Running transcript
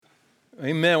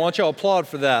Amen. Why don't y'all applaud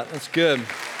for that? That's good.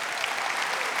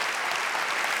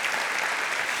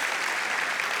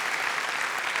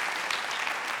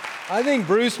 I think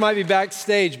Bruce might be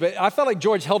backstage, but I felt like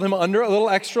George held him under a little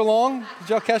extra long. Did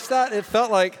y'all catch that? It felt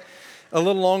like a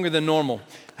little longer than normal.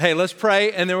 Hey, let's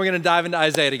pray, and then we're going to dive into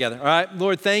Isaiah together. All right?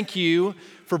 Lord, thank you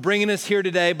for bringing us here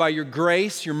today by your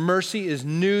grace. Your mercy is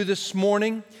new this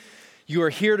morning. You are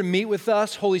here to meet with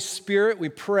us. Holy Spirit, we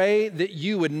pray that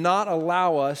you would not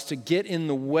allow us to get in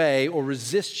the way or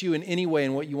resist you in any way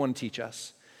in what you want to teach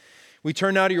us. We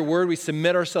turn now to your word. We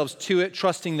submit ourselves to it,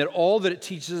 trusting that all that it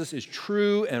teaches us is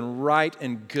true and right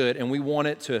and good, and we want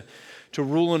it to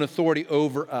rule in authority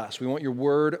over us. We want your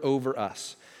word over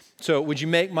us. So would you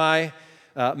make my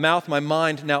mouth, my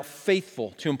mind now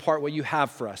faithful to impart what you have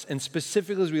for us? And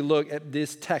specifically as we look at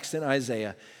this text in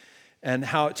Isaiah and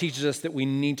how it teaches us that we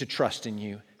need to trust in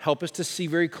you, help us to see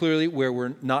very clearly where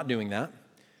we're not doing that,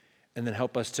 and then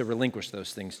help us to relinquish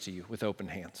those things to you with open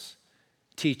hands.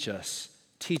 Teach us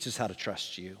how to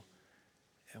trust you.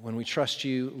 And when we trust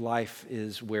you, life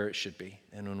is where it should be.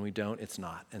 And when we don't, it's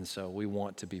not. And so we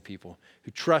want to be people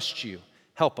who trust you.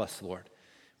 Help us, Lord.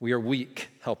 We are weak.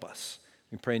 Help us.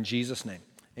 We pray in Jesus' name.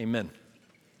 Amen.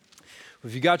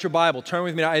 If you got your Bible, turn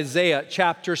with me to Isaiah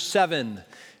chapter 7.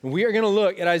 And we are going to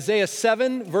look at Isaiah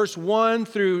 7, verse 1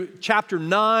 through chapter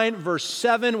 9, verse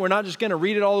 7. We're not just going to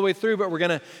read it all the way through, but we're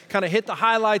going to kind of hit the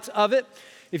highlights of it.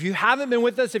 If you haven't been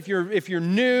with us, if you're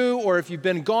new or if you've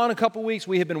been gone a couple weeks,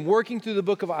 we have been working through the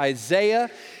book of Isaiah,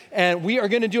 and we are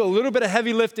going to do a little bit of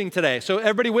heavy lifting today. So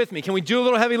everybody with me, can we do a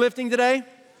little heavy lifting today?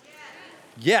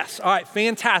 Yes. All right,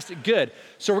 fantastic, good.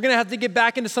 So we're going to have to get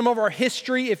back into some of our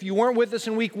history. If you weren't with us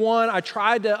in week 1, I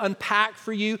tried to unpack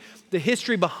for you the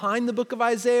history behind the book of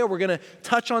Isaiah. We're going to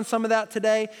touch on some of that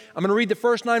today. I'm going to read the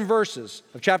first 9 verses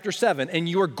of chapter 7, and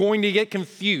you are going to get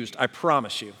confused, I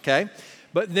promise you, okay?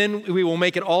 But then we will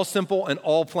make it all simple and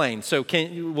all plain. So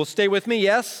will stay with me,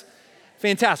 yes?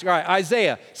 Fantastic. All right,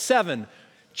 Isaiah 7,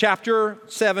 chapter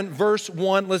 7, verse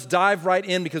 1. Let's dive right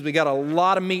in because we got a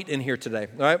lot of meat in here today,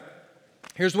 all right?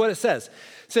 Here's what it says.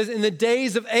 It says, in the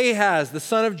days of Ahaz, the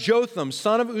son of Jotham,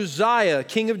 son of Uzziah,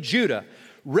 king of Judah,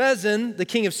 Rezin, the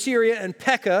king of Syria, and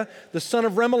Pekah, the son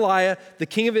of Remaliah, the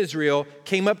king of Israel,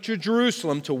 came up to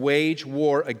Jerusalem to wage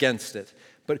war against it,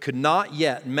 but could not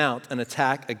yet mount an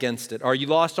attack against it. Are you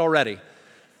lost already?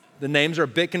 The names are a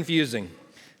bit confusing.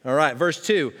 All right, verse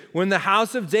 2. When the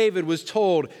house of David was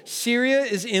told, Syria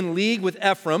is in league with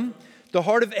Ephraim, the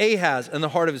heart of Ahaz and the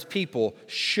heart of his people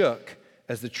shook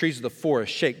as the trees of the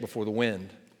forest shake before the wind.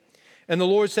 And the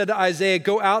Lord said to Isaiah,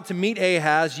 go out to meet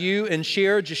Ahaz, you and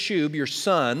Shear-Jashub, your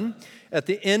son, at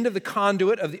the end of the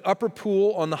conduit of the upper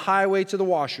pool on the highway to the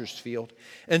washer's field,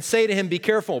 and say to him, be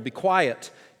careful, be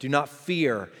quiet, do not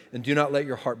fear, and do not let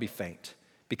your heart be faint,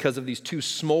 because of these 2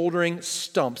 smoldering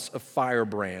stumps of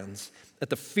firebrands, at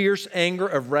the fierce anger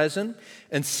of Rezin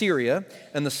and Syria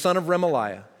and the son of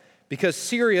Remaliah. Because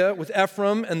Syria with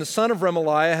Ephraim and the son of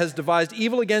Remaliah has devised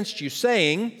evil against you,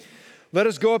 saying, let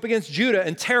us go up against Judah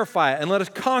and terrify it, and let us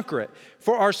conquer it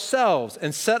for ourselves,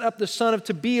 and set up the son of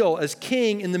Tabeel as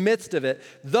king in the midst of it.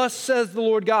 Thus says the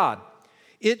Lord God,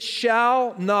 it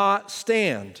shall not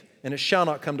stand, and it shall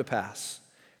not come to pass.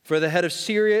 For the head of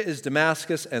Syria is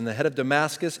Damascus, and the head of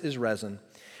Damascus is Rezin.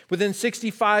 Within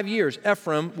 65 years,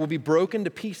 Ephraim will be broken to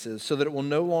pieces so that it will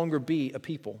no longer be a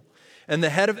people. And the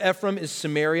head of Ephraim is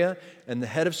Samaria, and the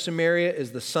head of Samaria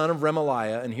is the son of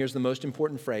Remaliah. And here's the most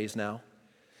important phrase now.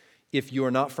 If you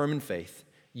are not firm in faith,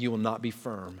 you will not be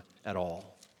firm at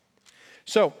all.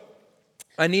 So,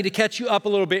 I need to catch you up a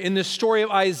little bit in this story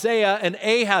of Isaiah and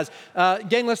Ahaz.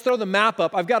 Gang, let's throw the map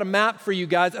up. I've got a map for you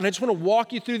guys, and I just want to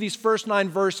walk you through these first 9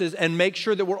 verses and make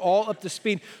sure that we're all up to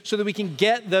speed so that we can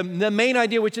get the main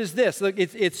idea, which is this. Look,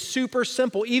 it's super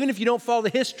simple. Even if you don't follow the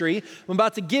history I'm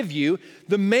about to give you,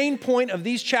 the main point of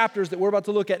these chapters that we're about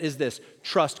to look at is this: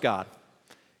 trust God.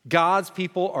 God's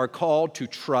people are called to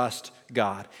trust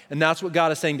God. And that's what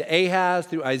God is saying to Ahaz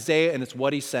through Isaiah, and it's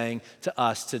what he's saying to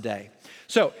us today.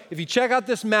 So if you check out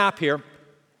this map here,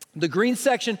 the green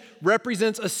section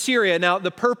represents Assyria. Now,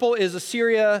 the purple is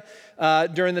Assyria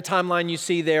during the timeline you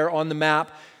see there on the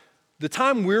map. The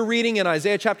time we're reading in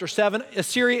Isaiah chapter 7,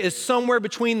 Assyria is somewhere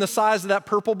between the size of that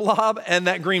purple blob and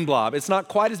that green blob. It's not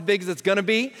quite as big as it's going to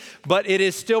be, but it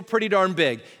is still pretty darn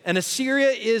big. And Assyria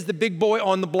is the big boy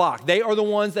on the block. They are the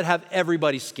ones that have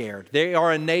everybody scared. They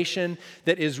are a nation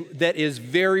that is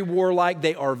very warlike.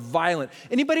 They are violent.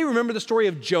 Anybody remember the story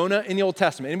of Jonah in the Old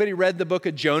Testament? Anybody read the book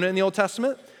of Jonah in the Old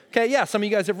Testament? Okay, yeah, some of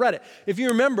you guys have read it. If you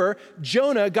remember,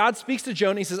 Jonah, God speaks to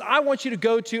Jonah. He says, I want you to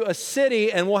go to a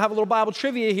city, and we'll have a little Bible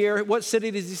trivia here. What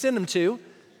city does he send him to?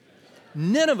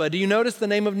 Nineveh. Do you notice the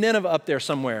name of Nineveh up there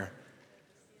somewhere?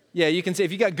 Yeah, you can see,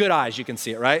 if you got good eyes, you can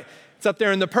see it, right? It's up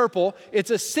there in the purple. It's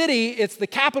a city, it's the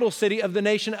capital city of the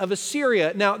nation of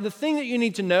Assyria. Now, the thing that you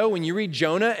need to know when you read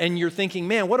Jonah and you're thinking,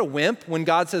 man, what a wimp when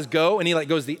God says go and he like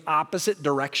goes the opposite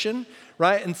direction,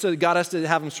 right? And so God has to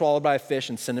have him swallowed by a fish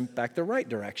and send him back the right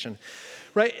direction,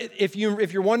 right? If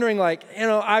you're wondering like,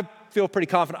 I feel pretty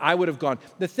confident I would have gone.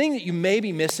 The thing that you may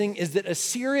be missing is that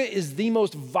Assyria is the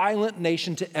most violent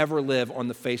nation to ever live on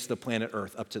the face of the planet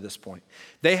Earth up to this point.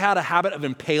 They had a habit of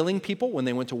impaling people when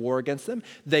they went to war against them.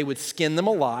 They would skin them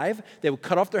alive. They would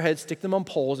cut off their heads, stick them on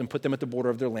poles, and put them at the border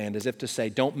of their land as if to say,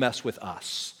 don't mess with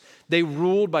us. They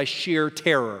ruled by sheer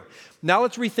terror. Now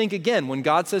let's rethink again. When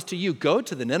God says to you, go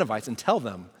to the Ninevites and tell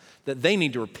them that they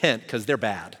need to repent because they're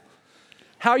bad.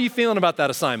 How are you feeling about that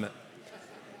assignment?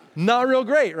 Not real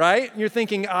great, right? You're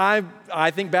thinking,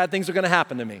 I think bad things are going to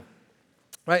happen to me,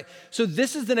 right? So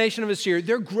this is the nation of Assyria.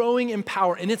 They're growing in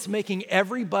power, and it's making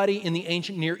everybody in the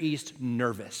ancient Near East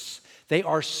nervous. They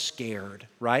are scared,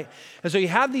 right? And so you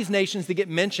have these nations that get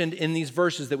mentioned in these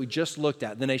verses that we just looked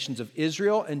at, the nations of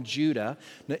Israel and Judah.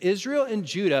 Now, Israel and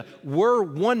Judah were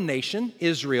one nation,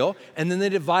 Israel, and then they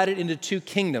divided into two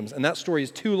kingdoms, and that story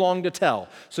is too long to tell.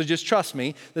 So just trust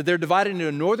me that they're divided into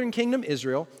a northern kingdom,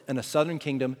 Israel, and a southern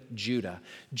kingdom, Judah.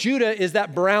 Judah is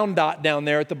that brown dot down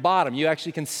there at the bottom. You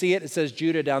actually can see it. It says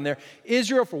Judah down there.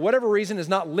 Israel, for whatever reason, is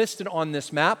not listed on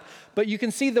this map, but you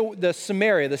can see the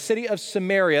Samaria, the city of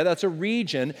Samaria. That's a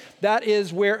region. That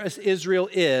is where Israel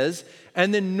is.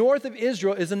 And then north of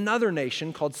Israel is another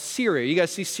nation called Syria. You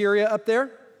guys see Syria up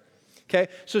there? Okay,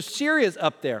 so Syria's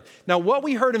up there. Now, what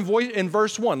we heard in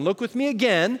verse 1, look with me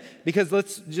again, because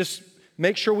let's just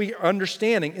make sure we are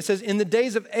understanding. It says, in the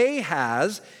days of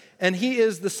Ahaz, and he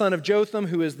is the son of Jotham,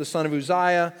 who is the son of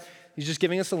Uzziah. He's just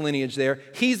giving us a lineage there.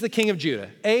 He's the king of Judah.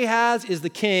 Ahaz is the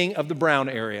king of the brown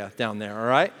area down there, all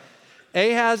right?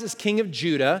 Ahaz is king of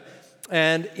Judah,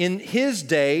 and in his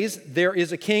days, there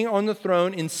is a king on the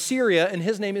throne in Syria, and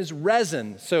his name is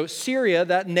Rezin. So Syria,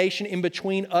 that nation in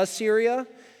between Assyria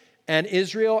and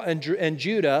Israel and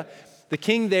Judah, the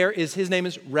king there his name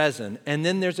is Rezin. And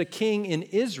then there's a king in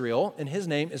Israel, and his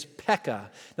name is Pekah.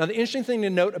 Now, the interesting thing to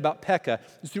note about Pekah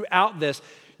is throughout this,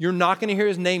 you're not going to hear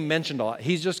his name mentioned a lot.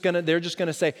 They're just going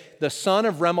to say the son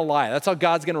of Remaliah. That's how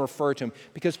God's going to refer to him,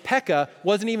 because Pekah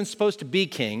wasn't even supposed to be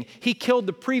king. He killed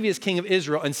the previous king of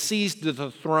Israel and seized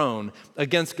the throne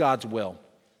against God's will.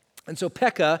 And so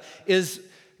Pekah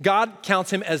God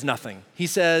counts him as nothing. He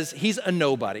says he's a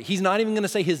nobody. He's not even going to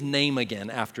say his name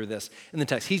again after this in the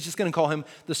text. He's just going to call him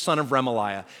the son of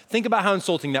Remaliah. Think about how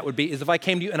insulting that would be is if I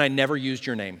came to you and I never used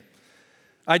your name.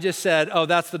 I just said, oh,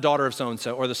 that's the daughter of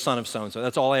so-and-so or the son of so-and-so.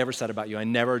 That's all I ever said about you. I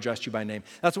never addressed you by name.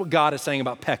 That's what God is saying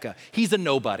about Pekah. He's a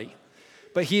nobody,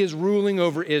 but he is ruling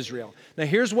over Israel. Now,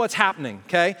 here's what's happening,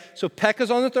 okay? So Pekah's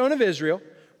on the throne of Israel.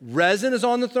 Rezin is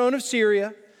on the throne of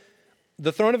Syria.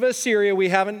 The throne of Assyria,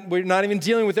 we're not even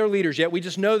dealing with their leaders yet. We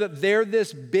just know that they're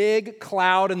this big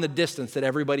cloud in the distance that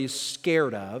everybody's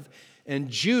scared of. And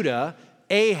Judah,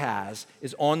 Ahaz,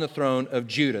 is on the throne of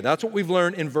Judah. That's what we've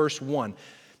learned in verse 1.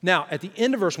 Now, at the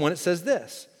end of verse 1, it says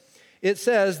this. It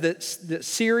says that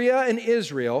Syria and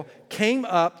Israel came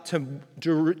up to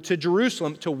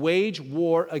Jerusalem to wage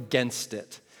war against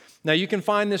it. Now, you can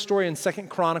find this story in 2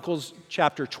 Chronicles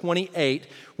chapter 28,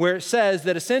 where it says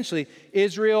that essentially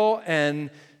Israel and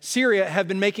Syria have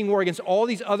been making war against all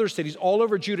these other cities all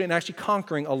over Judah and actually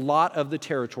conquering a lot of the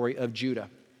territory of Judah.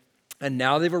 And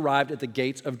now they've arrived at the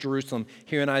gates of Jerusalem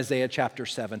here in Isaiah chapter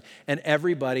 7. And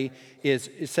everybody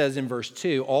it says in verse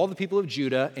 2, all the people of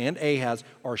Judah and Ahaz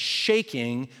are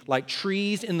shaking like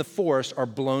trees in the forest are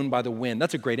blown by the wind.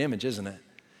 That's a great image, isn't it?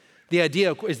 The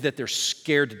idea is that they're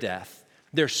scared to death.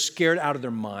 They're scared out of their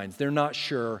minds. They're not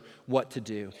sure what to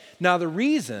do. Now, the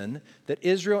reason that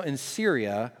Israel and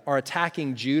Syria are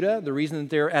attacking Judah, the reason that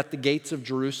they're at the gates of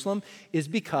Jerusalem, is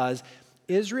because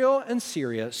Israel and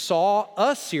Syria saw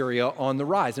Assyria on the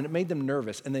rise, and it made them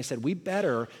nervous. And they said, we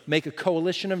better make a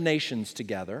coalition of nations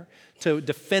together to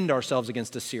defend ourselves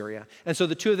against Assyria. And so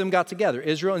the two of them got together,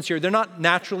 Israel and Syria. They're not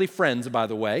naturally friends, by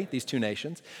the way, these two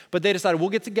nations. But they decided, we'll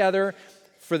get together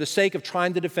for the sake of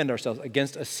trying to defend ourselves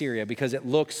against Assyria because it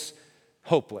looks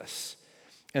hopeless.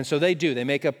 And so they do. They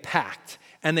make a pact.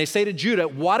 And they say to Judah,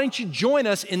 why don't you join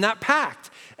us in that pact?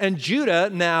 And Judah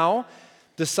now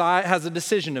has a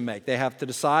decision to make. They have to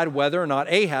decide whether or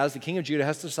not Ahaz, the king of Judah,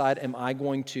 has to decide, am I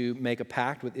going to make a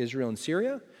pact with Israel and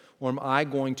Syria? Or am I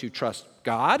going to trust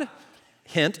God?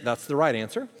 Hint, that's the right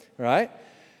answer, right?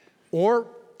 Or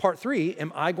part 3,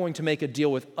 am I going to make a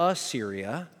deal with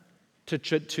Assyria to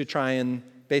try and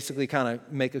basically kind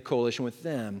of make a coalition with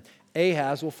them?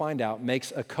 Ahaz will find out,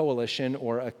 makes a coalition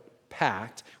or a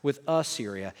pact with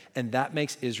Assyria, and that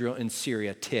makes Israel and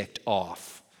Syria ticked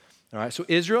off. All right, so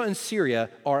Israel and Syria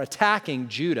are attacking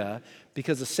Judah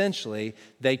because essentially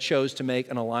they chose to make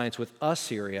an alliance with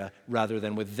Assyria rather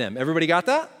than with them. Everybody got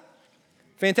that?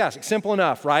 Fantastic. Simple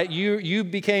enough, right? You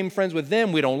became friends with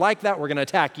them. We don't like that. We're going to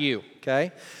attack you,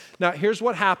 okay? Now, here's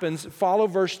what happens. Follow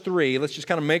verse 3. Let's just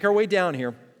kind of make our way down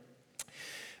here.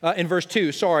 In verse 2,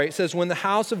 it says, when the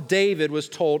house of David was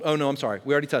told, we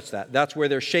already touched that. That's where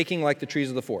they're shaking like the trees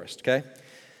of the forest, okay?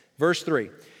 Verse 3,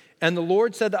 and the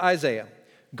Lord said to Isaiah,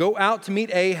 go out to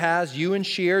meet Ahaz, you and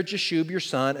Shear-Jashub your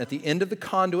son, at the end of the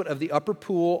conduit of the upper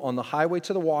pool on the highway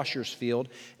to the washer's field.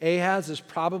 Ahaz is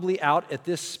probably out at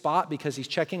this spot because he's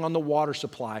checking on the water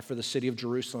supply for the city of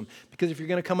Jerusalem. Because if you're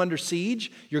going to come under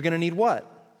siege, you're going to need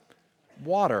what?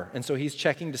 Water. And so he's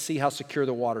checking to see how secure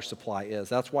the water supply is.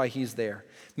 That's why he's there,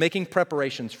 making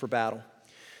preparations for battle.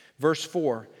 Verse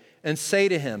 4, and say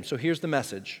to him, so here's the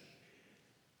message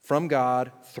from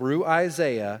God through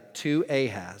Isaiah to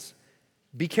Ahaz.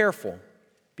 Be careful,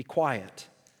 be quiet,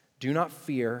 do not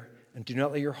fear, and do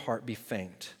not let your heart be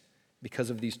faint because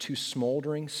of these two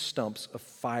smoldering stumps of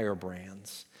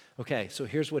firebrands. Okay, so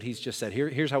here's what he's just said.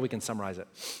 Here's how we can summarize it.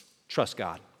 Trust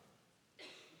God.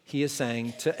 He is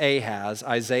saying to Ahaz,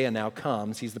 Isaiah now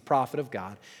comes, he's the prophet of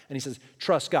God, and he says,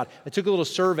 trust God. I took a little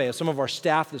survey of some of our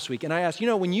staff this week, and I asked,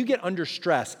 when you get under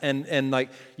stress and like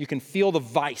you can feel the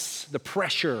vice, the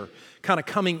pressure kind of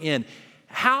coming in,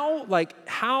 how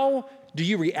do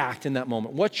you react in that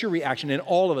moment? What's your reaction? And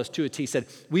all of us to a T said,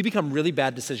 we become really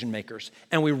bad decision makers,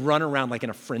 and we run around like in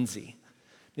a frenzy.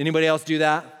 Anybody else do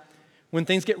that? When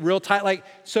things get real tight,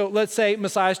 so let's say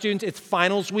Messiah students, it's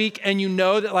finals week, and you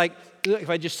know that if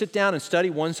I just sit down and study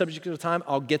one subject at a time,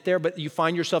 I'll get there, but you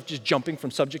find yourself just jumping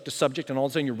from subject to subject, and all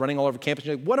of a sudden you're running all over campus, and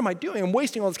you're like, what am I doing? I'm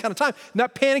wasting all this kind of time. And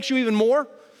that panics you even more,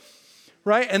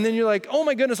 right? And then you're like, oh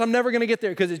my goodness, I'm never gonna get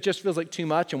there, because it just feels like too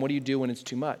much, and what do you do when it's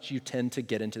too much? You tend to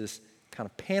get into this kind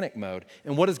of panic mode.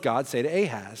 And what does God say to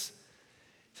Ahaz?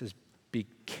 He says, be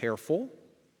careful,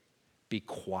 be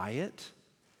quiet,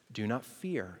 do not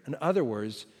fear. In other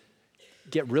words,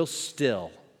 get real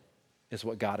still is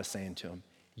what God is saying to him.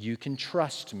 You can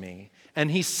trust me.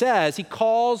 And he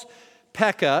calls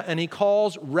Pekah and he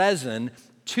calls Rezin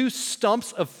two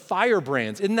stumps of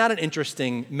firebrands. Isn't that an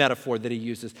interesting metaphor that he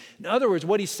uses? In other words,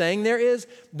 what he's saying there is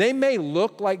they may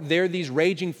look like they're these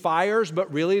raging fires,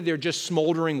 but really they're just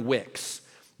smoldering wicks.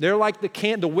 They're like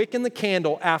the wick in the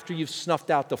candle after you've snuffed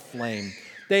out the flame.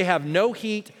 They have no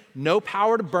heat, no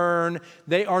power to burn.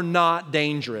 They are not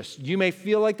dangerous. You may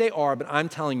feel like they are, but I'm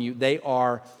telling you, they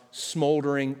are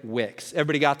smoldering wicks.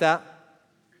 Everybody got that?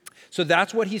 So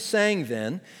that's what he's saying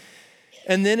then.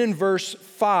 And then in verse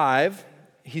 5,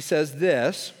 he says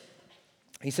this.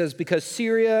 He says, because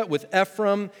Syria with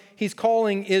Ephraim, he's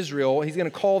calling Israel, he's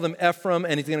going to call them Ephraim,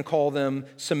 and he's going to call them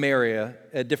Samaria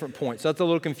at different points. So that's a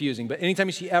little confusing. But anytime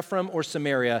you see Ephraim or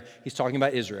Samaria, he's talking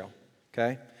about Israel.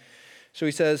 Okay? So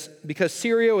he says, because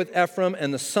Syria with Ephraim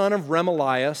and the son of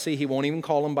Remaliah, see, he won't even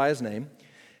call him by his name,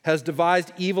 has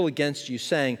devised evil against you,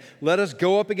 saying, let us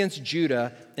go up against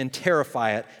Judah and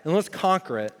terrify it, and let's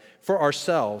conquer it for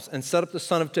ourselves and set up the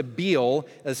son of Tabeel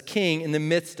as king in the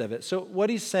midst of it. So what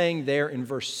he's saying there in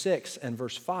verse 6 and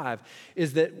verse 5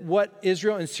 is that what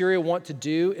Israel and Syria want to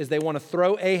do is they want to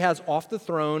throw Ahaz off the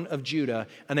throne of Judah,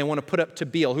 and they want to put up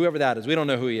Tabeel, whoever that is. We don't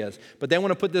know who he is. But they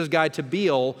want to put this guy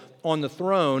Tabeel on the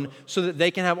throne so that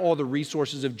they can have all the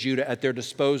resources of Judah at their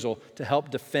disposal to help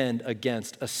defend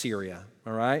against Assyria.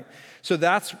 All right? So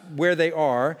that's where they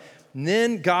are. And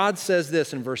then God says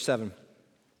this in verse 7,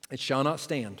 it shall not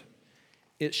stand.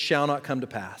 It shall not come to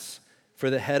pass.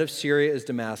 For the head of Syria is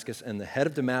Damascus, and the head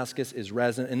of Damascus is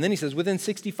Rezin. And then he says, within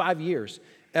 65 years,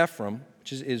 Ephraim,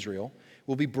 which is Israel,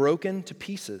 will be broken to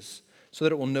pieces so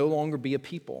that it will no longer be a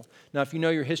people. Now, if you know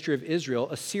your history of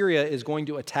Israel, Assyria is going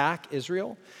to attack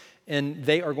Israel, and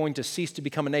they are going to cease to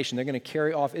become a nation. They're going to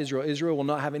carry off Israel. Israel will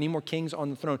not have any more kings on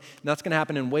the throne. And that's going to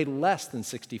happen in way less than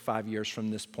 65 years from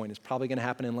this point. It's probably going to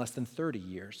happen in less than 30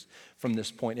 years from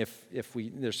this point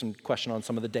there's some question on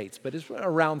some of the dates, but it's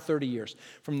around 30 years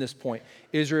from this point.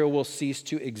 Israel will cease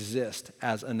to exist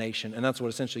as a nation. And that's what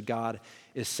essentially God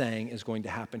is saying is going to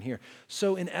happen here.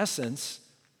 So in essence,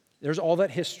 there's all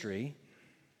that history,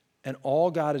 and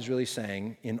all God is really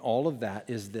saying in all of that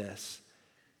is this: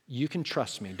 you can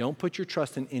trust me. Don't put your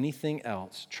trust in anything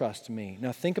else. Trust me.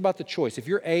 Now think about the choice. If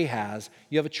you're Ahaz,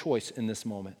 you have a choice in this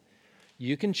moment.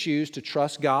 You can choose to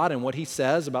trust God and what he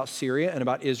says about Syria and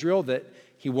about Israel, that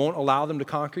he won't allow them to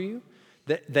conquer you,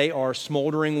 that they are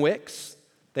smoldering wicks,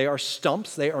 they are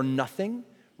stumps, they are nothing,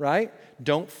 right?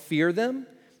 Don't fear them.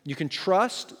 You can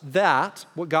trust that,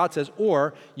 what God says,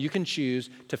 or you can choose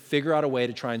to figure out a way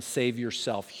to try and save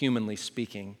yourself, humanly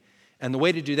speaking. And the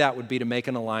way to do that would be to make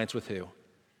an alliance with who?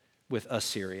 With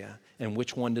Assyria. And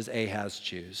which one does Ahaz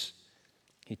choose?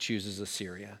 He chooses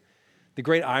Assyria. The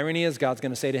great irony is God's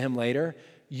going to say to him later,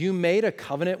 you made a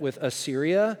covenant with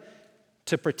Assyria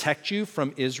to protect you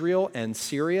from Israel and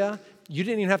Syria. You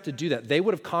didn't even have to do that. They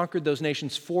would have conquered those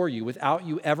nations for you without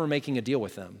you ever making a deal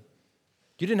with them.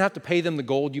 You didn't have to pay them the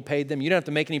gold you paid them. You didn't have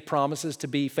to make any promises to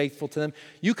be faithful to them.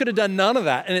 You could have done none of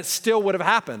that, and it still would have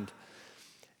happened.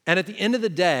 And at the end of the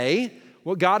day,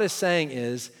 what God is saying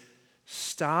is,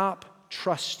 stop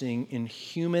trusting in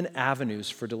human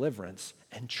avenues for deliverance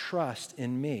and trust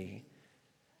in me.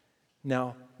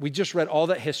 Now, we just read all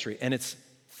that history, and it's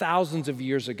thousands of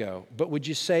years ago, but would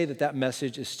you say that that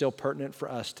message is still pertinent for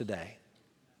us today?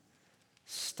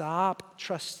 Stop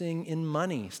trusting in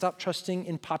money. Stop trusting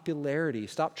in popularity.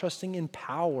 Stop trusting in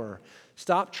power.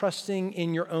 Stop trusting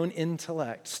in your own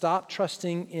intellect. Stop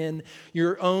trusting in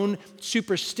your own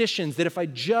superstitions that if I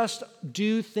just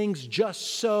do things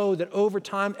just so that over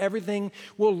time everything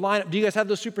will line up. Do you guys have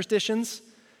those superstitions?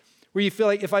 Where you feel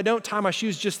like if I don't tie my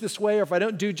shoes just this way or if I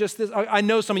don't do just this. I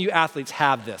know some of you athletes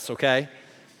have this, okay?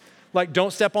 Like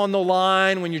don't step on the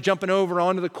line when you're jumping over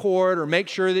onto the court, or make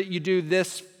sure that you do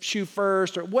this shoe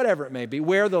first, or whatever it may be.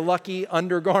 Wear the lucky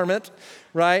undergarment,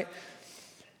 right?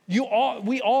 We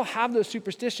all have those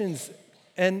superstitions,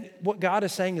 and what God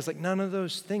is saying is like none of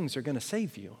those things are going to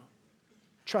save you.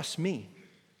 Trust me.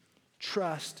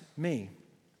 Trust me.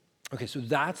 Okay, so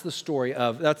that's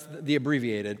the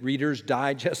abbreviated Reader's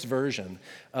Digest version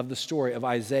of the story of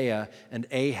Isaiah and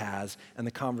Ahaz and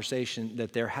the conversation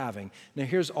that they're having. Now,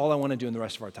 here's all I want to do in the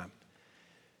rest of our time.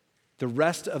 The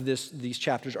rest of these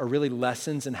chapters are really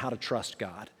lessons in how to trust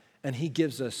God. And he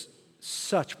gives us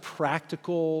such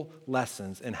practical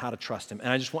lessons in how to trust him.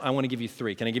 And I want to give you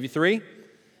 3. Can I give you 3?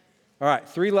 All right,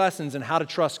 3 lessons in how to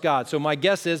trust God. So my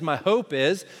hope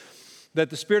is, that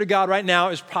the Spirit of God right now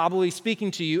is probably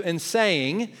speaking to you and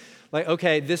saying, like,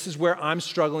 okay, this is where I'm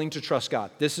struggling to trust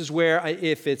God. This is where,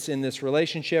 if it's in this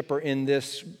relationship or in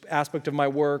this aspect of my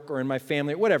work or in my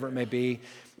family, or whatever it may be,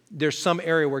 there's some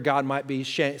area where God might be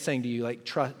saying to you, like,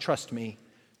 trust me,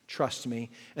 trust me.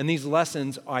 And these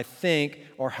lessons, I think,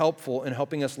 are helpful in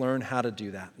helping us learn how to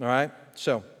do that, all right?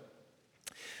 So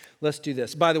let's do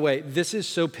this. By the way, this is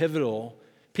so pivotal.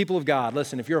 People of God,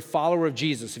 listen, if you're a follower of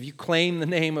Jesus, if you claim the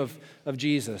name of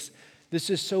Jesus, this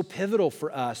is so pivotal for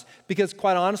us because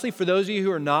quite honestly, for those of you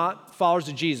who are not followers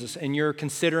of Jesus and you're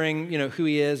considering, who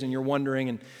he is and you're wondering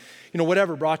and,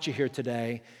 whatever brought you here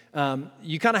today,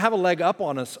 you kind of have a leg up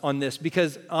on us on this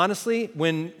because honestly,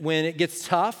 when it gets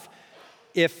tough,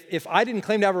 if I didn't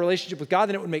claim to have a relationship with God,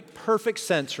 then it would make perfect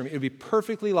sense for me. It would be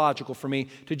perfectly logical for me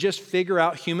to just figure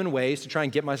out human ways to try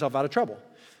and get myself out of trouble.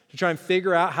 To try and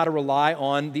figure out how to rely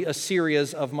on the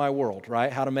Assyrias of my world,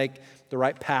 right? How to make the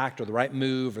right pact or the right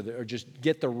move or just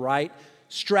get the right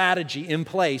strategy in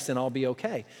place and I'll be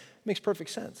okay. It makes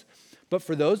perfect sense. But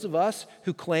for those of us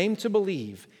who claim to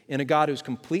believe in a God who's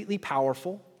completely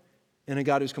powerful, in a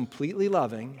God who's completely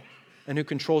loving, and who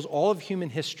controls all of human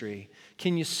history,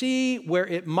 can you see where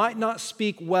it might not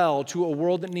speak well to a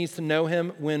world that needs to know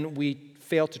him when we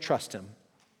fail to trust him?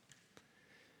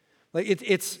 Like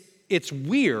it's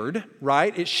weird,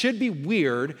 right? It should be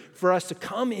weird for us to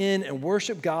come in and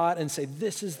worship God and say,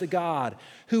 this is the God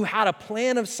who had a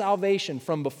plan of salvation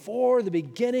from before the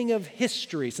beginning of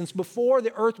history. Since before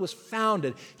the earth was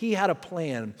founded, he had a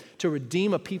plan to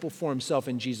redeem a people for himself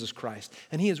in Jesus Christ.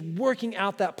 And he is working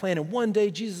out that plan. And one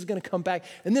day Jesus is going to come back.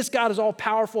 And this God is all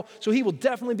powerful, so he will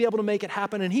definitely be able to make it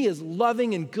happen. And he is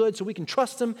loving and good, so we can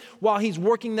trust him while he's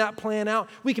working that plan out.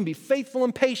 We can be faithful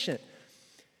and patient.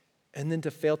 And then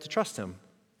to fail to trust him.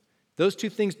 Those two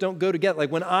things don't go together. Like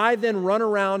when I then run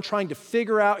around trying to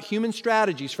figure out human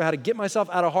strategies for how to get myself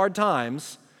out of hard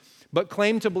times, but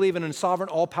claim to believe in a sovereign,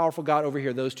 all-powerful God over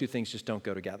here, those two things just don't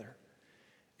go together.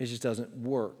 It just doesn't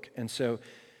work. And so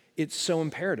it's so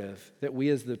imperative that we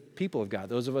as the people of God,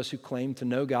 those of us who claim to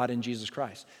know God in Jesus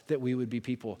Christ, that we would be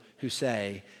people who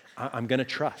say, I'm going to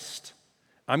trust.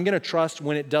 I'm going to trust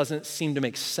when it doesn't seem to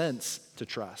make sense to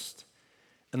trust.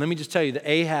 And let me just tell you that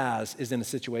Ahaz is in a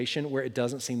situation where it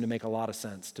doesn't seem to make a lot of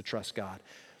sense to trust God.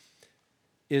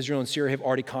 Israel and Syria have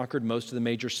already conquered most of the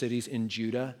major cities in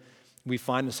Judah. We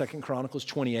find in 2 Chronicles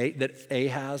 28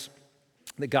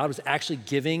 that God was actually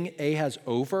giving Ahaz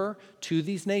over to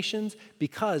these nations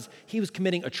because he was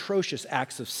committing atrocious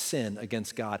acts of sin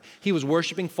against God. He was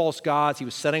worshiping false gods. He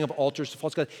was setting up altars to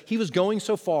false gods. He was going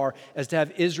so far as to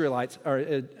have Israelites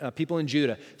or people in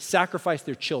Judah sacrifice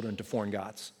their children to foreign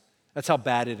gods. That's how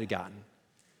bad it had gotten.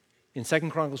 In 2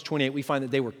 Chronicles 28, we find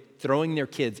that they were throwing their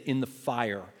kids in the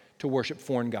fire to worship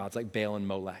foreign gods like Baal and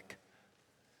Molech.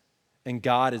 And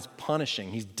God is punishing,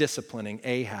 he's disciplining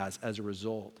Ahaz as a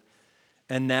result.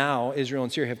 And now Israel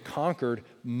and Syria have conquered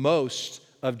most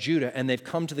of Judah, and they've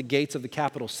come to the gates of the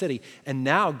capital city. And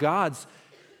now God's,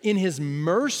 in his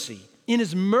mercy,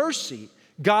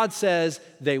 God says,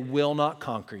 they will not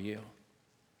conquer you.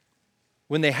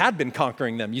 When they had been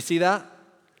conquering them, you see that?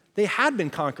 They had been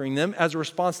conquering them as a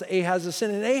response to Ahaz's sin,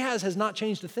 and Ahaz has not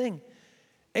changed a thing.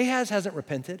 Ahaz hasn't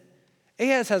repented.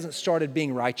 Ahaz hasn't started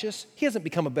being righteous. He hasn't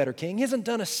become a better king. He hasn't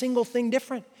done a single thing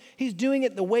different. He's doing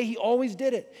it the way he always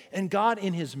did it. And God,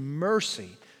 in his mercy,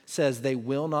 says they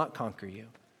will not conquer you.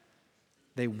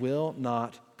 They will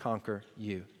not conquer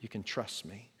you. You can trust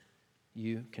me.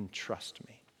 You can trust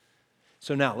me.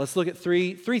 So now let's look at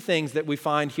three things that we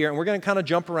find here, and we're going to kind of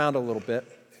jump around a little bit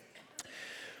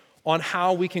on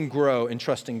how we can grow in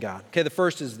trusting God. Okay, the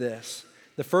first is this.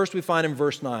 The first we find in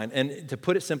verse 9, and to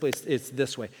put it simply, it's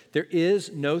this way. There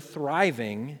is no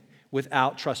thriving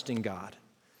without trusting God.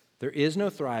 There is no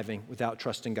thriving without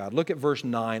trusting God. Look at verse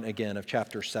 9 again of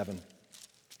chapter 7.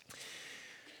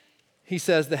 He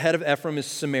says, the head of Ephraim is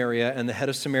Samaria, and the head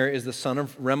of Samaria is the son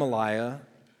of Remaliah.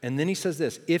 And then he says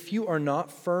this, if you are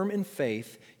not firm in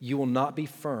faith, you will not be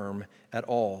firm at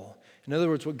all. In other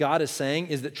words, what God is saying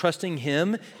is that trusting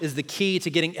him is the key to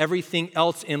getting everything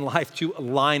else in life to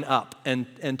line up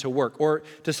and to work. Or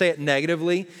to say it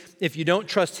negatively, if you don't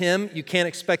trust him, you can't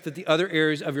expect that the other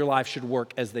areas of your life should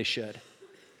work as they should.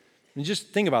 And just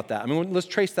think about that. I mean, let's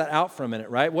trace that out for a minute,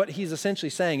 right? What he's essentially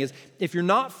saying is, if you're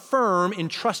not firm in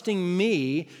trusting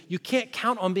me, you can't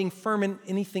count on being firm in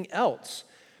anything else.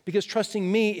 Because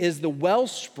trusting me is the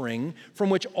wellspring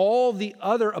from which all the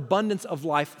other abundance of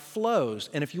life flows.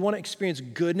 And if you want to experience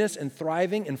goodness and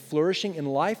thriving and flourishing in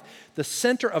life, the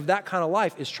center of that kind of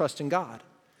life is trust in God.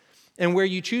 And where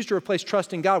you choose to replace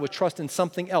trust in God with trust in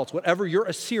something else, whatever your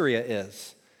Assyria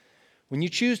is, when you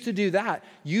choose to do that,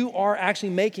 you are actually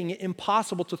making it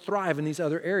impossible to thrive in these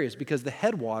other areas because the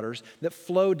headwaters that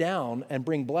flow down and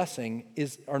bring blessing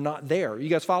are not there. You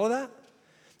guys follow that?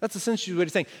 That's essentially what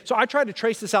he's saying. So I tried to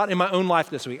trace this out in my own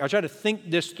life this week. I tried to think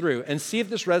this through and see if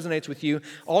this resonates with you.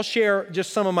 I'll share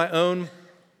just some of my own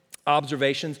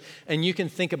observations, and you can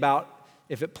think about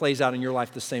if it plays out in your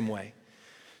life the same way.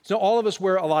 So all of us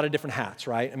wear a lot of different hats,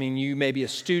 right? I mean, you may be a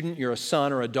student, you're a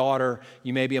son or a daughter,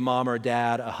 you may be a mom or a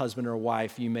dad, a husband or a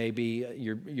wife, you may be,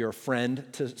 you're a friend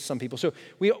to some people. So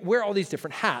we wear all these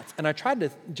different hats, and I tried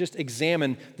to just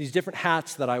examine these different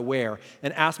hats that I wear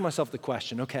and ask myself the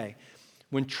question, okay,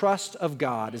 when trust of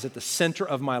God is at the center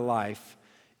of my life,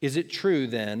 is it true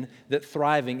then that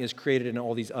thriving is created in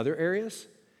all these other areas?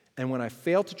 And when I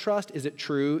fail to trust, is it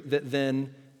true that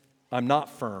then I'm not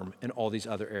firm in all these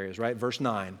other areas, right? Verse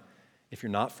 9, if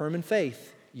you're not firm in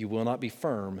faith, you will not be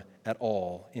firm at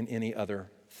all in any other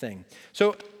thing.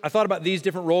 So I thought about these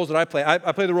different roles that I play. I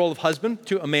play the role of husband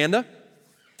to Amanda,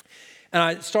 and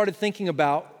I started thinking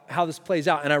about how this plays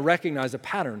out, and I recognize a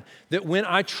pattern that when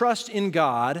I trust in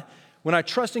God,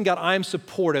 I am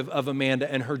supportive of Amanda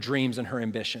and her dreams and her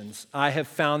ambitions. I have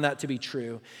found that to be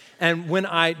true. And when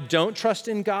I don't trust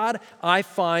in God, I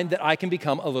find that I can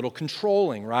become a little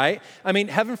controlling, right? I mean,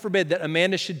 heaven forbid that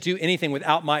Amanda should do anything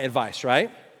without my advice,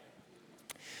 right?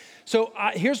 So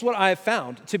here's what I have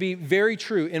found to be very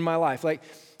true in my life.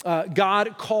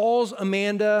 God calls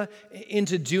Amanda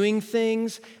into doing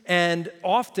things, and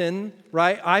often,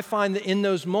 right, I find that in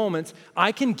those moments,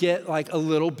 I can get like a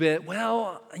little bit,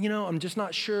 I'm just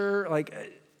not sure.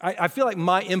 I feel like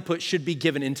my input should be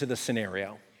given into the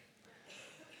scenario.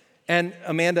 And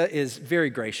Amanda is very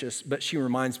gracious, but she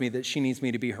reminds me that she needs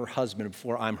me to be her husband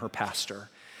before I'm her pastor.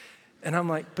 And I'm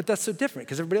like, but that's so different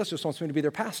because everybody else just wants me to be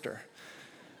their pastor.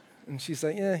 And she's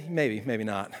like, yeah, maybe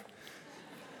not.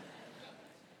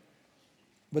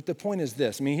 But the point is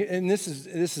this, and this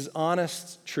is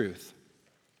honest truth.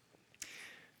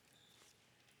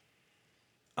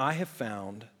 I have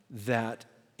found that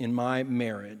in my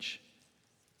marriage,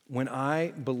 when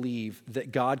I believe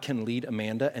that God can lead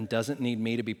Amanda and doesn't need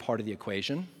me to be part of the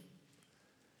equation,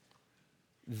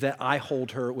 that I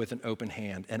hold her with an open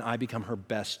hand and I become her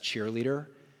best cheerleader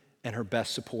and her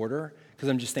best supporter, because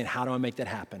I'm just saying, how do I make that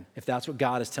happen? If that's what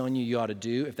God is telling you ought to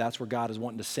do, if that's where God is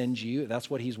wanting to send you, if that's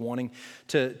what he's wanting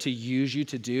to use you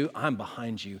to do, I'm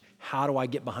behind you. How do I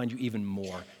get behind you even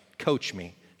more? Coach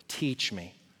me, teach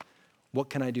me. What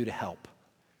can I do to help?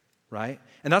 Right?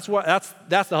 And that's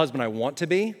the husband I want to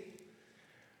be.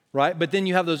 right? But then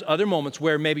you have those other moments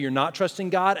where maybe you're not trusting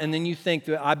God, and then you think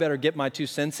that I better get my 2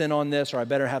 cents in on this, or I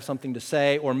better have something to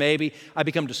say, or maybe I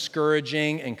become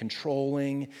discouraging and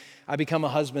controlling. I become a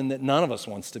husband that none of us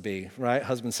wants to be, right?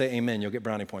 Husbands, say amen. You'll get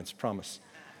brownie points, promise.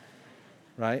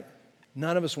 Right?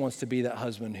 None of us wants to be that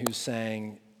husband who's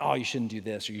saying, oh, you shouldn't do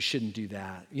this or you shouldn't do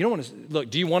that. You don't want to, look,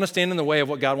 do you want to stand in the way of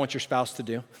what God wants your spouse to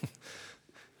do?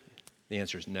 The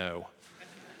answer is no.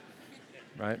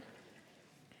 Right?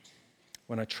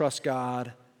 When I trust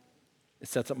God, it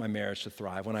sets up my marriage to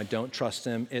thrive. When I don't trust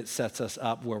him, it sets us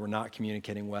up where we're not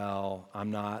communicating well. I'm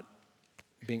not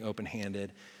being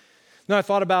open-handed. Then I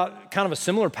thought about kind of a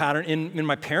similar pattern in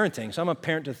my parenting. So I'm a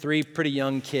parent to 3 pretty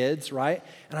young kids, right?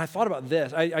 And I thought about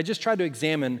this. I just tried to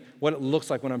examine what it looks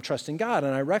like when I'm trusting God.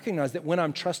 And I recognize that when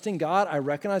I'm trusting God, I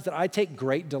recognize that I take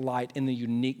great delight in the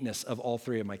uniqueness of all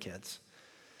 3 of my kids.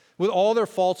 With all their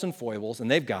faults and foibles, and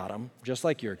they've got them, just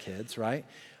like your kids, right?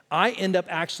 I end up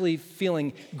actually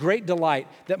feeling great delight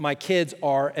that my kids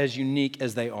are as unique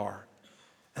as they are.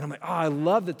 And I'm like, oh, I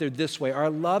love that they're this way, or I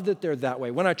love that they're that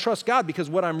way. When I trust God, because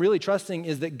what I'm really trusting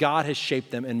is that God has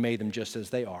shaped them and made them just as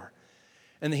they are.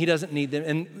 And that he doesn't need them.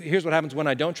 And here's what happens when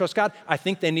I don't trust God. I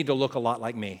think they need to look a lot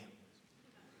like me.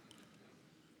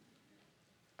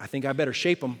 I think I better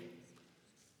shape them.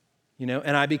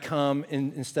 And I become,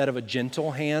 instead of a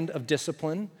gentle hand of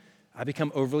discipline, I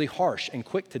become overly harsh and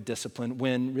quick to discipline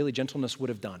when really gentleness would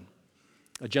have done.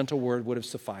 A gentle word would have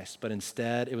sufficed, but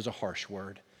instead it was a harsh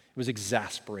word. It was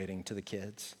exasperating to the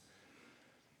kids.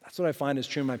 That's what I find is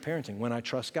true in my parenting. When I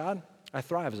trust God, I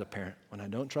thrive as a parent. When I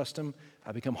don't trust him,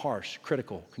 I become harsh,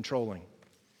 critical, controlling.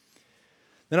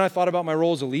 Then I thought about my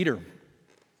role as a leader.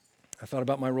 I thought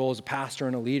about my role as a pastor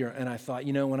and a leader, and I thought,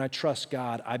 when I trust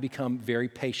God, I become very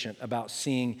patient about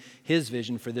seeing his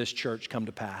vision for this church come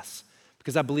to pass,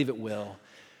 because I believe it will.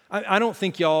 I don't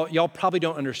think y'all probably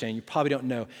don't understand. You probably don't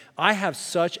know. I have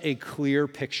such a clear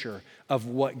picture of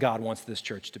what God wants this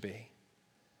church to be.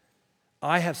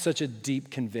 I have such a deep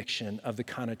conviction of the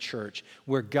kind of church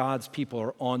where God's people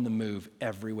are on the move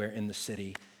everywhere in the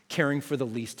city, caring for the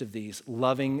least of these,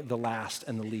 loving the last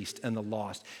and the least and the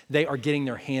lost. They are getting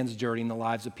their hands dirty in the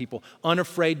lives of people,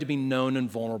 unafraid to be known and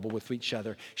vulnerable with each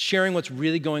other, sharing what's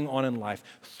really going on in life,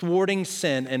 thwarting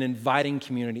sin and inviting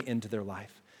community into their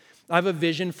life. I have a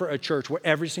vision for a church where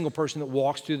every single person that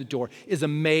walks through the door is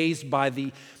amazed by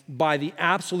the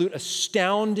absolute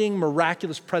astounding,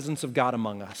 miraculous presence of God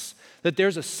among us. That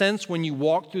there's a sense when you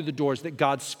walk through the doors that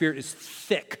God's Spirit is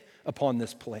thick upon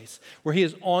this place, where he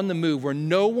is on the move, where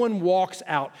no one walks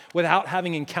out without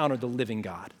having encountered the living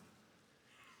God.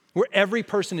 Where every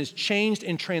person is changed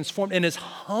and transformed and is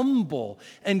humble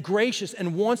and gracious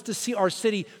and wants to see our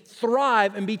city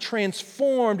thrive and be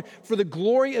transformed for the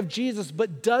glory of Jesus,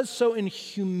 but does so in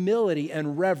humility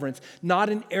and reverence, not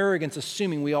in arrogance,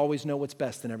 assuming we always know what's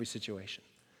best in every situation.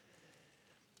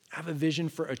 I have a vision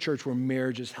for a church where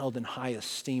marriage is held in high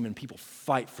esteem and people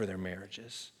fight for their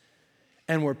marriages,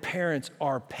 and where parents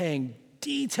are paying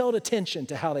detailed attention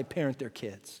to how they parent their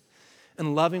kids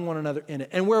and loving one another in it,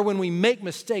 and where when we make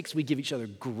mistakes, we give each other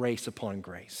grace upon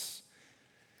grace,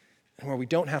 and where we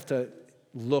don't have to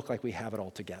look like we have it all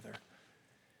together,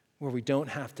 where we don't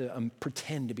have to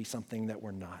pretend to be something that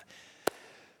we're not.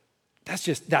 That's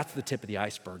the tip of the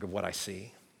iceberg of what I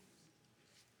see.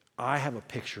 I have a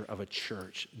picture of a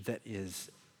church that is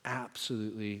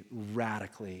absolutely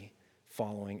radically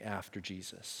following after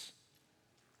Jesus.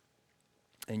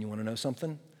 And you want to know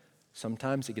something?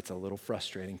 Sometimes it gets a little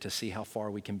frustrating to see how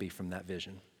far we can be from that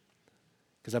vision.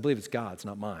 Because I believe it's God's,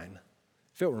 not mine.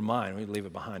 If it were mine, we'd leave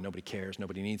it behind. Nobody cares.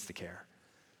 Nobody needs to care.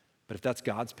 But if that's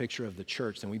God's picture of the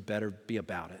church, then we better be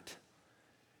about it.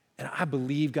 And I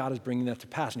believe God is bringing that to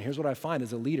pass. And here's what I find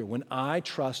as a leader. When I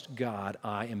trust God,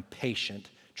 I am patient,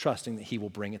 trusting that he will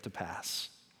bring it to pass.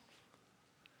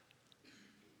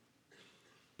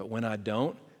 But when I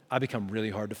don't, I become really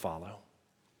hard to follow.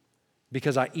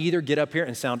 Because I either get up here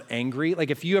and sound angry.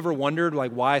 Like if you ever wondered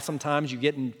why sometimes you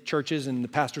get in churches and the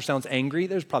pastor sounds angry,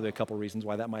 there's probably a couple reasons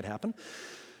why that might happen.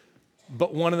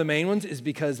 But one of the main ones is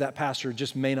because that pastor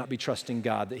just may not be trusting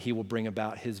God that he will bring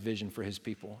about his vision for his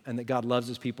people, and that God loves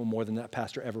his people more than that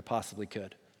pastor ever possibly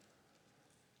could.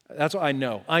 That's what I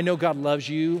know. I know God loves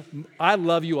you. I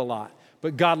love you a lot,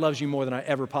 but God loves you more than I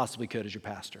ever possibly could as your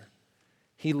pastor.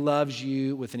 He loves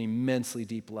you with an immensely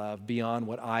deep love beyond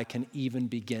what I can even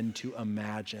begin to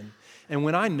imagine. And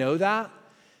when I know that,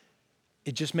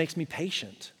 it just makes me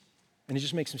patient. And it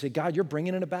just makes me say, God, you're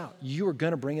bringing it about. You are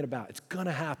going to bring it about. It's going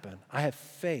to happen. I have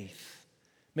faith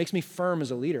Makes me firm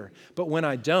as a leader. But when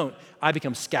I don't, I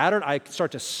become scattered. I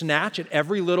start to snatch at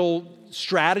every little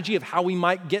strategy of how we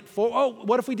might get forward. Oh,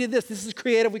 what if we did this? This is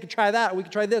creative. We could try that. Or we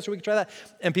could try this, or we could try that.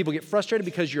 And people get frustrated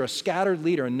because you're a scattered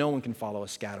leader, and no one can follow a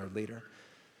scattered leader,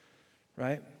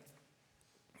 right?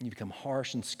 You become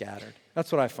harsh and scattered.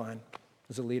 That's what I find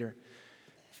as a leader.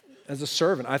 As a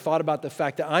servant, I thought about the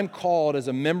fact that I'm called as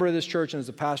a member of this church and as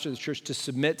a pastor of this church to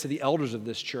submit to the elders of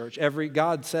this church.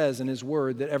 God says in his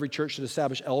word that every church should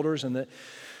establish elders and that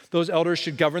those elders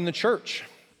should govern the church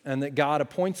and that God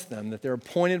appoints them, that they're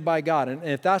appointed by God. And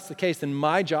if that's the case, then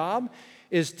my job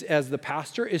as the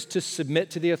pastor is to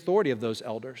submit to the authority of those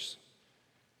elders.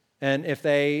 And if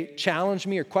they challenge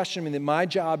me or question me, then my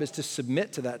job is to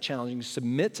submit to that challenging,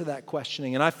 submit to that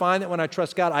questioning. And I find that when I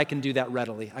trust God, I can do that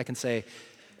readily. I can say,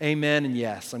 amen and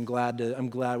yes, I'm glad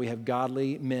we have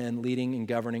godly men leading and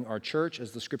governing our church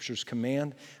as the scriptures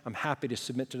command. I'm happy to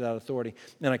submit to that authority.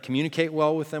 And I communicate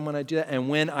well with them when I do that. And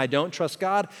when I don't trust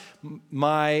God,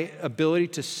 my ability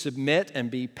to submit and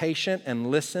be patient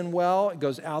and listen well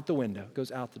goes out the window,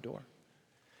 goes out the door.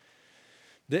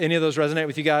 Did any of those resonate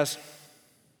with you guys?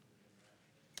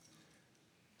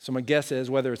 So my guess is,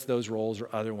 whether it's those roles or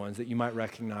other ones, that you might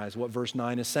recognize what verse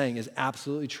 9 is saying is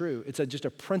absolutely true. It's just a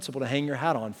principle to hang your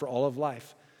hat on for all of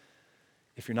life.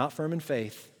 If you're not firm in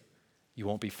faith, you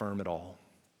won't be firm at all.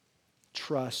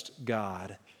 Trust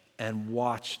God and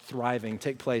watch thriving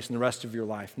take place in the rest of your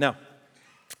life. Now,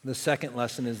 the second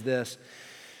lesson is this.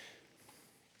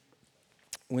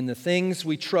 When the things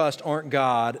we trust aren't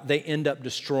God, they end up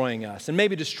destroying us. And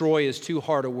maybe destroy is too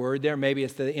hard a word there. Maybe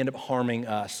it's that they end up harming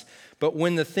us. But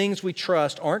when the things we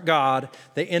trust aren't God,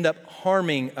 they end up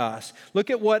harming us.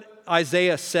 Look at what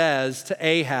Isaiah says to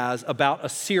Ahaz about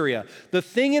Assyria, the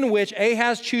thing in which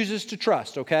Ahaz chooses to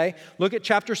trust, okay? Look at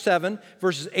chapter 7,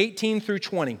 verses 18 through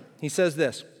 20. He says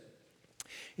this.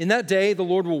 In that day, the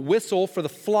Lord will whistle for the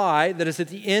fly that is at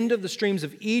the end of the streams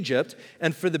of Egypt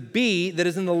and for the bee that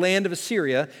is in the land of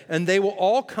Assyria, and they will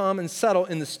all come and settle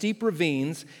in the steep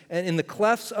ravines and in the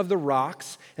clefts of the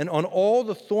rocks and on all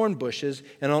the thorn bushes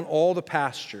and on all the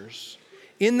pastures.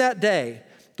 In that day,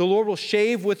 the Lord will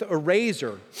shave with a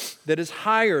razor that is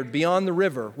hired beyond the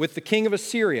river with the king of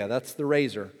Assyria, that's the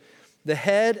razor, the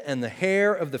head and the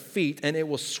hair of the feet, and it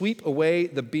will sweep away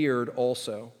the beard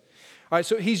also. All right,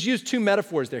 so he's used two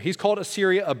metaphors there. He's called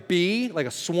Assyria a bee, like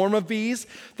a swarm of bees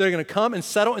that are going to come and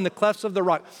settle in the clefts of the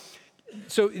rock.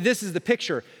 So this is the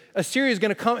picture. Assyria is going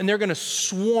to come and they're going to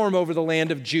swarm over the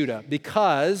land of Judah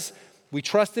because we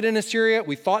trusted in Assyria.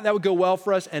 We thought that would go well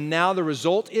for us. And now the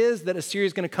result is that Assyria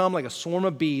is going to come like a swarm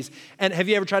of bees. And have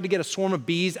you ever tried to get a swarm of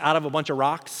bees out of a bunch of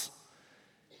rocks?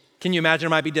 Can you imagine it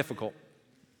might be difficult?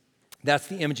 That's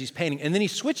the image he's painting. And then he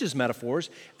switches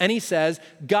metaphors and he says,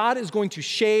 God is going to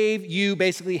shave you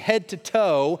basically head to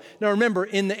toe. Now remember,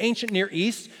 in the ancient Near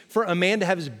East, for a man to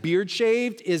have his beard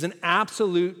shaved is an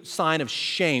absolute sign of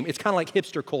shame. It's kind of like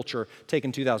hipster culture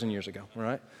taken 2,000 years ago, all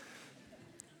right?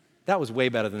 That was way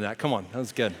better than that. Come on, that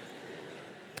was good.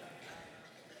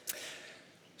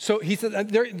 So he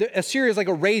said, Assyria is like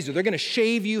a razor. They're going to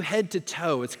shave you head to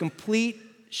toe. It's complete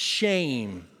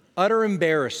shame, utter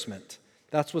embarrassment.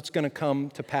 That's what's going to come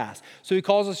to pass. So he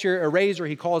calls us here a razor.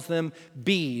 He calls them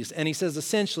bees. And he says,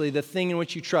 essentially, the thing in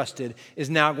which you trusted is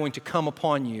now going to come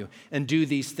upon you and do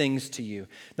these things to you.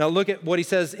 Now look at what he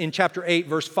says in chapter 8,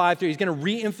 verse 5 through. He's going to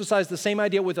re-emphasize the same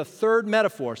idea with a third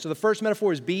metaphor. So the first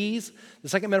metaphor is bees. The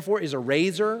second metaphor is a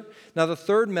razor. Now the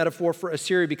third metaphor for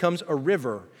Assyria becomes a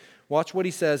river. Watch what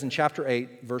he says in chapter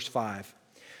 8, verse 5.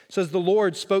 It says, the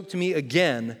Lord spoke to me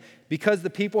again because the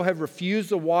people have refused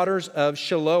the waters of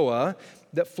Shiloah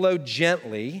that flow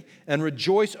gently and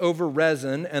rejoice over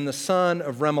Rezin and the son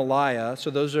of Remaliah. So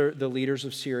those are the leaders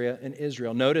of Syria and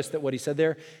Israel. Notice that what he said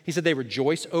there, he said they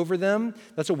rejoice over them.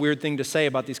 That's a weird thing to say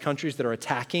about these countries that are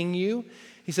attacking you.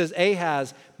 He says,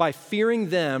 Ahaz, by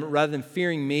fearing them rather than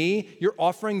fearing me, you're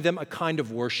offering them a kind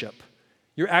of worship.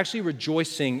 You're actually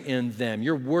rejoicing in them.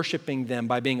 You're worshiping them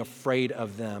by being afraid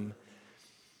of them.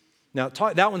 Now,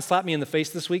 that one slapped me in the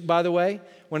face this week, by the way,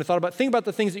 when I thought think about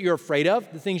the things that you're afraid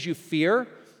of, the things you fear.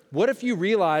 What if you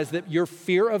realized that your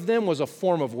fear of them was a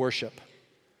form of worship?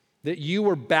 That you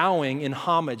were bowing in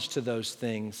homage to those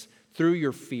things through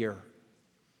your fear?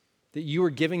 That you were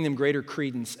giving them greater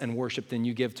credence and worship than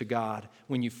you give to God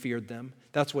when you feared them?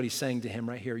 That's what he's saying to him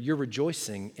right here. You're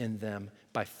rejoicing in them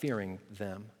by fearing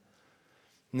them.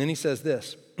 And then he says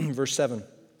this, verse 7,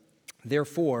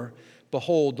 therefore,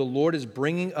 behold, the Lord is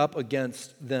bringing up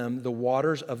against them the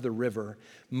waters of the river,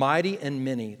 mighty and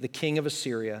many, the king of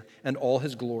Assyria and all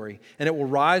his glory. And it will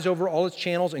rise over all its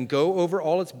channels and go over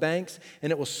all its banks,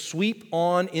 and it will sweep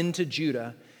on into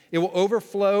Judah. It will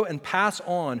overflow and pass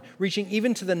on, reaching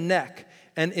even to the neck,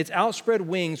 and its outspread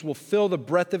wings will fill the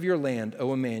breadth of your land,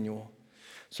 O Emmanuel.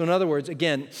 So in other words,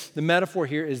 again, the metaphor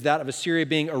here is that of Assyria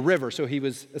being a river. So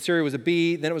Assyria was a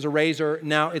bee, then it was a razor,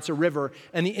 now it's a river.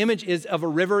 And the image is of a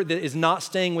river that is not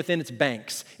staying within its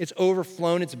banks. It's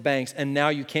overflown its banks, and now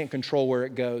you can't control where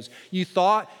it goes. You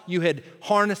thought you had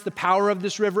harnessed the power of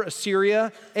this river,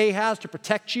 Assyria, Ahaz, to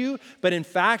protect you, but in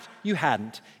fact, you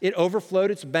hadn't. It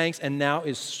overflowed its banks and now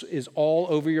is all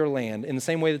over your land. In the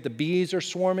same way that the bees are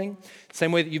swarming, the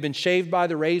same way that you've been shaved by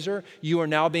the razor, you are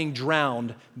now being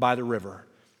drowned by the river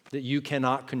that you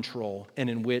cannot control and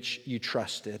in which you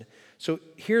trusted. So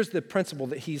here's the principle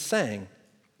that he's saying.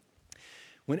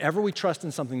 Whenever we trust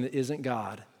in something that isn't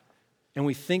God and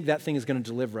we think that thing is going to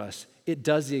deliver us, it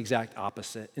does the exact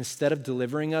opposite. Instead of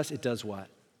delivering us, it does what?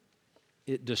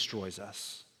 It destroys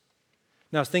us.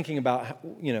 Now, I was thinking about,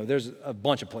 there's a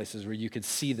bunch of places where you could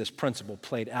see this principle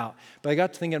played out. But I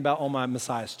got to thinking about all my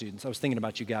Messiah students. I was thinking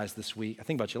about you guys this week. I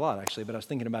think about you a lot, actually, but I was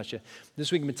thinking about you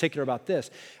this week in particular about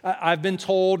this. I've been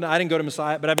told, I didn't go to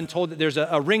Messiah, but I've been told that there's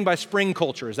a ring by spring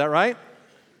culture. Is that right?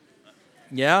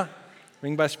 Yeah?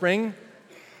 Ring by spring?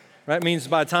 Right? It means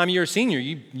by the time you're a senior,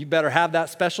 you better have that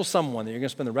special someone that you're going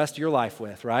to spend the rest of your life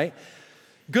with, right?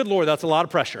 Good Lord, that's a lot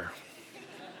of pressure.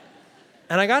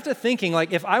 And I got to thinking,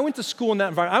 if I went to school in that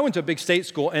environment, I went to a big state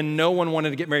school and no one wanted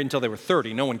to get married until they were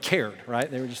 30. No one cared,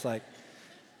 right? They were just like,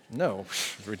 no,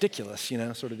 it's ridiculous,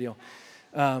 sort of deal.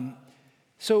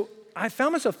 So I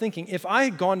found myself thinking, if I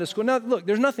had gone to school, now look,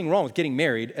 there's nothing wrong with getting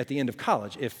married at the end of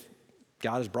college. If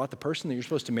God has brought the person that you're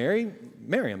supposed to marry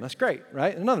him. That's great,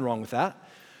 right? There's nothing wrong with that.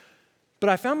 But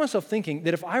I found myself thinking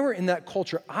that if I were in that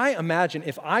culture, I imagine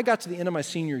if I got to the end of my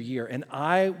senior year and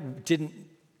I didn't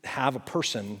have a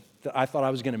person that I thought I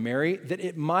was going to marry, that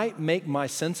it might make my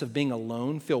sense of being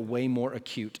alone feel way more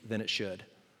acute than it should.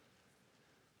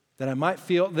 That I might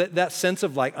feel that sense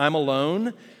of I'm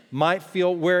alone might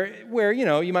feel where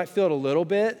you might feel it a little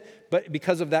bit, but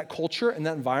because of that culture and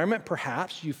that environment,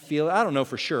 perhaps you feel it. I don't know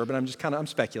for sure, but I'm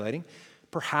speculating.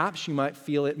 Perhaps you might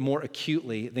feel it more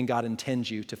acutely than God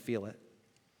intends you to feel it.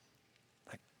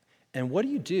 And what do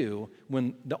you do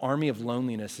when the army of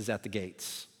loneliness is at the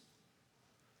gates?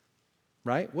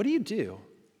 Right? What do?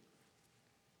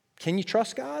 Can you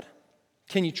trust God?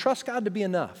 Can you trust God to be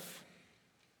enough?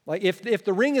 If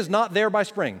the ring is not there by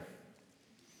spring,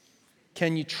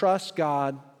 can you trust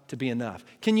God to be enough?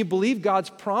 Can you believe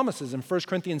God's promises in 1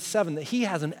 Corinthians 7 that he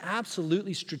has an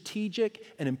absolutely strategic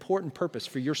and important purpose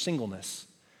for your singleness?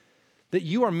 That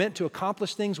you are meant to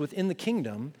accomplish things within the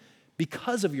kingdom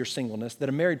because of your singleness that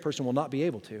a married person will not be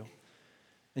able to.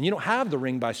 And you don't have the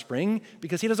ring by spring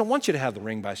because he doesn't want you to have the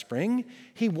ring by spring.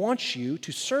 He wants you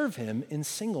to serve him in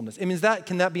singleness.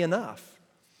 Can that be enough?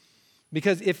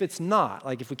 Because if it's not,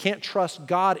 if we can't trust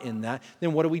God in that,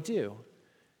 then what do?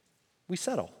 We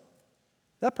settle.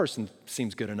 That person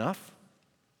seems good enough,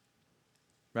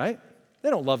 right? They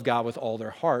don't love God with all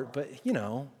their heart, but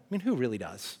who really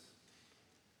does?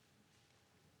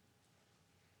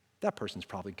 That person's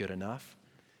probably good enough.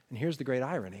 And here's the great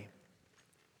irony.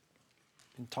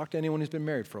 And talk to anyone who's been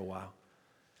married for a while.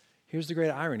 Here's the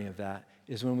great irony of that,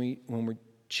 is when we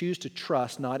choose to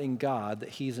trust not in God that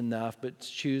he's enough, but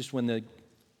choose when the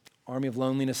army of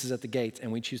loneliness is at the gates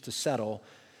and we choose to settle,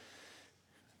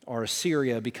 our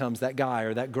Assyria becomes that guy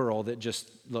or that girl that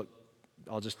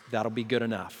that'll be good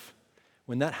enough.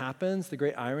 When that happens, the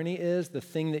great irony is the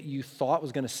thing that you thought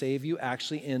was going to save you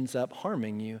actually ends up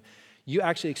harming you. You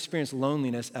actually experience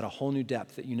loneliness at a whole new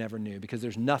depth that you never knew, because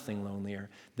there's nothing lonelier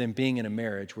than being in a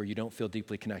marriage where you don't feel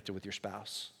deeply connected with your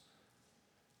spouse.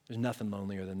 There's nothing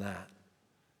lonelier than that.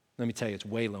 Let me tell you, it's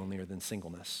way lonelier than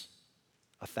singleness,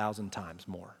 1,000 times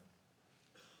more.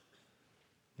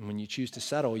 And when you choose to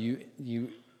settle,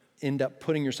 you end up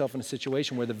putting yourself in a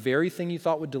situation where the very thing you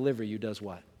thought would deliver you does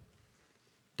what?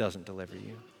 Doesn't deliver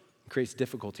you. Creates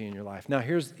difficulty in your life. Now,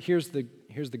 here's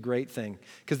the great thing,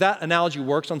 because that analogy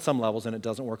works on some levels and it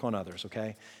doesn't work on others, okay?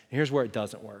 And here's where it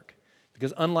doesn't work.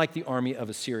 Because unlike the army of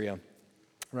Assyria,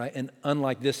 right, and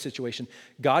unlike this situation,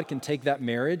 God can take that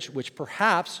marriage, which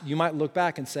perhaps you might look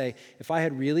back and say, if I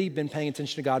had really been paying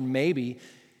attention to God, maybe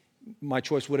my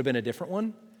choice would have been a different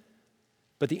one.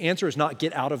 But the answer is not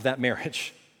get out of that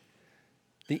marriage.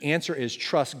 The answer is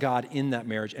trust God in that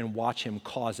marriage and watch him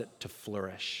cause it to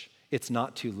flourish. It's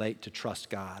not too late to trust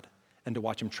God and to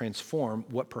watch him transform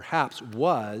what perhaps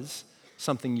was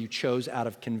something you chose out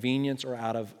of convenience or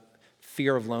out of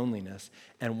fear of loneliness,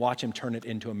 and watch him turn it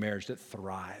into a marriage that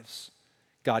thrives.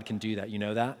 God can do that. You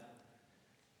know that?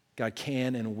 God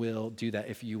can and will do that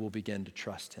if you will begin to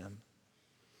trust him.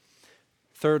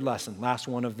 Third lesson, last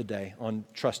one of the day on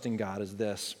trusting God is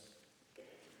this.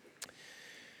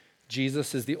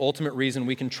 Jesus is the ultimate reason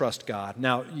we can trust God.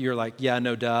 Now, you're like, yeah,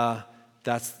 no, duh.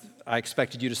 I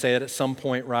expected you to say that at some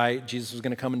point, right? Jesus was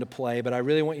going to come into play, but I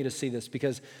really want you to see this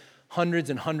because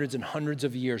hundreds and hundreds and hundreds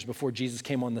of years before Jesus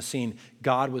came on the scene,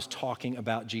 God was talking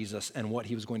about Jesus and what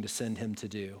he was going to send him to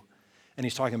do. And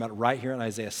he's talking about it right here in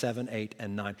Isaiah 7, 8,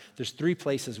 and 9. There's 3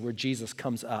 places where Jesus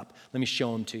comes up. Let me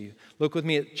show them to you. Look with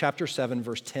me at chapter 7,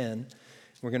 verse 10.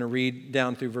 We're going to read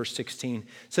down through verse 16. It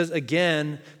says,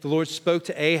 again, the Lord spoke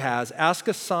to Ahaz, ask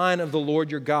a sign of the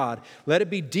Lord your God. Let it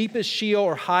be deep as Sheol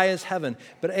or high as heaven.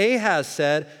 But Ahaz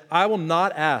said, I will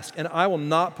not ask, and I will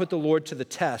not put the Lord to the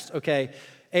test. Okay,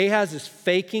 Ahaz is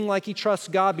faking like he trusts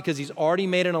God because he's already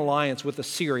made an alliance with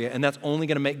Assyria, and that's only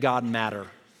going to make God madder.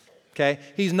 Okay,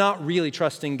 he's not really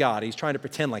trusting God. He's trying to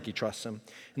pretend like he trusts him.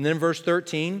 And then in verse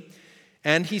 13,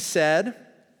 and he said,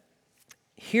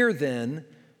 hear then,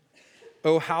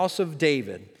 O house of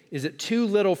David, is it too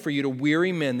little for you to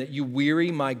weary men that you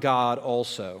weary my God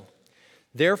also?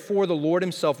 Therefore the Lord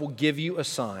himself will give you a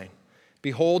sign.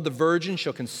 Behold, the virgin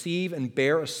shall conceive and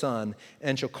bear a son,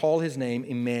 and shall call his name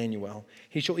Emmanuel.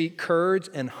 He shall eat curds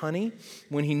and honey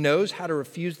when he knows how to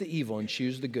refuse the evil and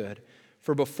choose the good.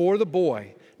 For before the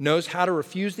boy knows how to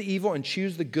refuse the evil and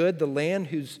choose the good, the land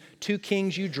whose 2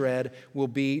 kings you dread will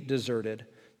be deserted.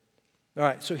 All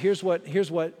right, so here's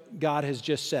what God has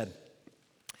just said.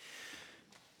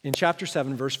 In chapter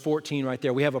 7, verse 14 right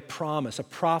there, we have a promise, a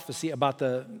prophecy about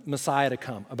the Messiah to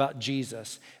come, about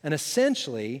Jesus. And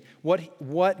essentially,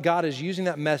 what God is using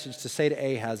that message to say to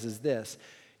Ahaz is this.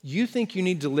 You think you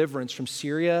need deliverance from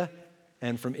Syria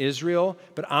and from Israel,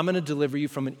 but I'm going to deliver you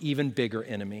from an even bigger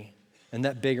enemy. And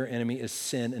that bigger enemy is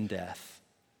sin and death.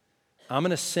 I'm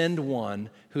going to send one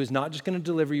who is not just going to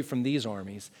deliver you from these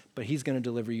armies, but he's going to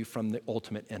deliver you from the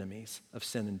ultimate enemies of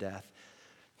sin and death.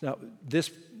 Now,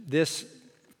 this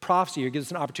prophecy here gives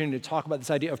us an opportunity to talk about this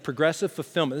idea of progressive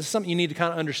fulfillment. This is something you need to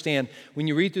kind of understand when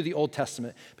you read through the Old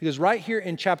Testament. Because right here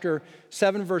in chapter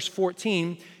 7, verse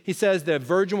 14, he says the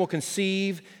virgin will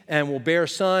conceive and will bear a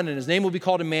son, and his name will be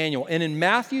called Emmanuel. And in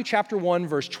Matthew chapter 1,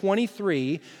 verse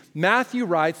 23, Matthew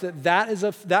writes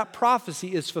that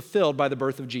prophecy is fulfilled by the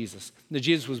birth of Jesus. That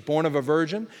Jesus was born of a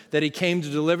virgin, that he came to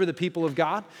deliver the people of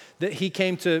God, that he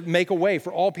came to make a way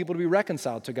for all people to be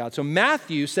reconciled to God. So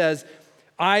Matthew says,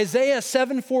 Isaiah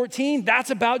 7:14,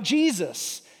 that's about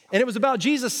Jesus. And it was about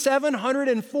Jesus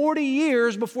 740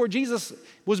 years before Jesus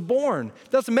was born.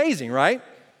 That's amazing, right?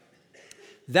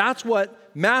 That's what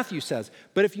Matthew says.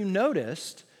 But if you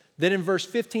noticed that in verse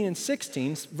 15 and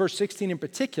 16, verse 16 in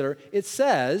particular, it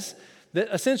says that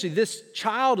essentially this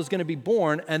child is going to be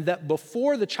born and that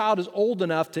before the child is old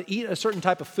enough to eat a certain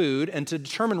type of food and to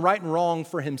determine right and wrong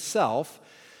for himself,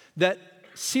 that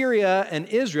Syria and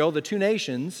Israel, the 2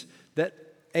 nations that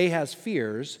Ahaz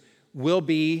fears, will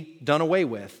be done away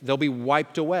with. They'll be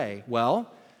wiped away.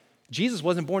 Well, Jesus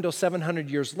wasn't born until 700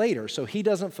 years later, so he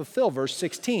doesn't fulfill verse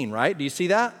 16, right? Do you see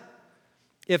that?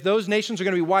 If those nations are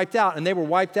going to be wiped out, and they were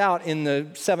wiped out in the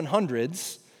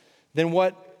 700s, then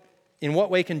in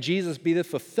what way can Jesus be the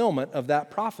fulfillment of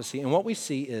that prophecy? And what we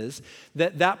see is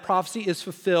that prophecy is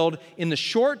fulfilled in the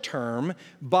short term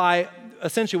by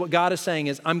essentially what God is saying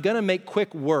is, I'm going to make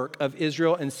quick work of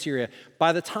Israel and Syria.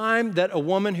 By the time that a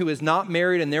woman who is not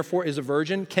married and therefore is a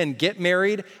virgin can get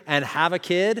married and have a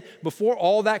kid, before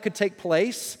all that could take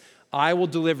place, I will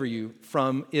deliver you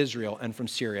from Israel and from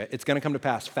Syria. It's going to come to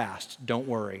pass fast. Don't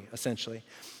worry, essentially.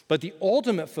 But the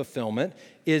ultimate fulfillment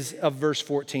of verse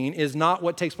 14 is not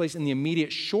what takes place in the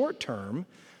immediate short term.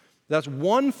 That's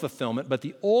one fulfillment, but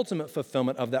the ultimate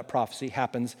fulfillment of that prophecy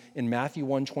happens in Matthew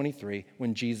 1:23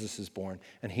 when Jesus is born,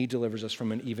 and he delivers us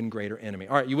from an even greater enemy.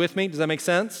 All right, you with me? Does that make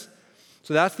sense?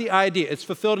 So that's the idea. It's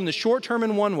fulfilled in the short term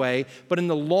in one way, but in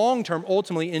the long term,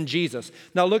 ultimately in Jesus.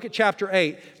 Now look at chapter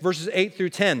 8, verses 8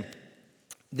 through 10.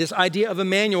 This idea of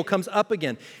Emmanuel comes up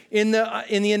again. In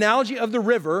the analogy of the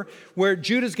river, where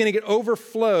Judah is going to get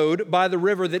overflowed by the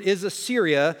river that is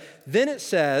Assyria, then it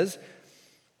says,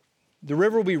 the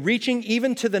river will be reaching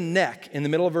even to the neck in the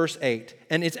middle of verse 8,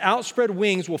 and its outspread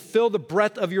wings will fill the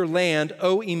breadth of your land,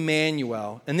 O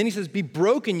Emmanuel. And then he says, be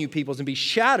broken, you peoples, and be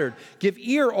shattered. Give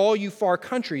ear, all you far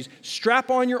countries.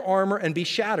 Strap on your armor and be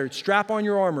shattered. Strap on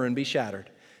your armor and be shattered.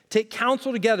 Take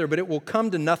counsel together, but it will come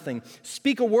to nothing.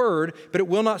 Speak a word, but it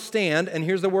will not stand. And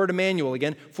here's the word Emmanuel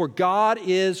again. For God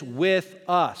is with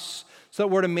us. So that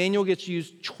word Emmanuel gets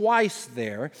used twice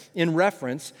there in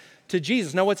reference to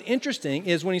Jesus. Now what's interesting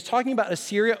is when he's talking about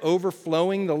Assyria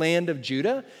overflowing the land of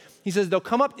Judah, he says it'll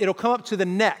come up to the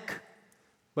neck.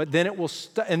 But then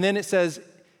and then it says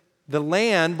the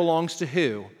land belongs to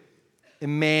who?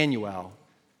 Emmanuel.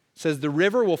 says, the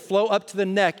river will flow up to the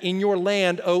neck in your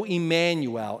land, O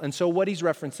Emmanuel. And so what he's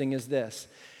referencing is this.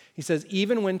 He says,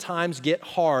 even when times get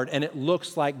hard and it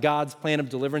looks like God's plan of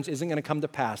deliverance isn't going to come to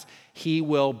pass, he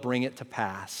will bring it to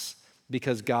pass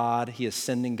because he is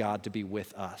sending God to be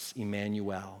with us,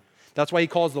 Emmanuel. That's why he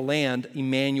calls the land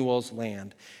Emmanuel's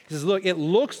land. He says, look, it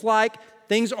looks like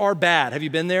things are bad. Have you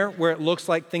been there where it looks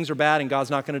like things are bad and God's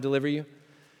not going to deliver you?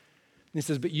 And he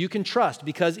says, but you can trust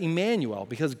because Emmanuel,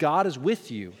 because God is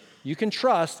with you. You can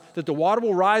trust that the water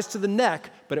will rise to the neck,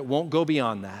 but it won't go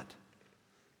beyond that.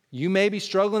 You may be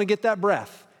struggling to get that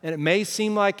breath, and it may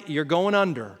seem like you're going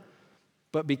under,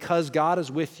 but because God is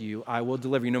with you, I will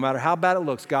deliver you. No matter how bad it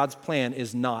looks, God's plan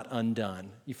is not undone.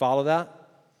 You follow that?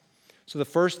 So the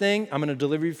first thing, I'm going to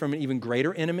deliver you from an even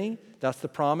greater enemy. That's the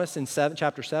promise in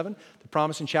chapter 7. The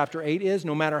promise in chapter 8 is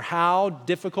no matter how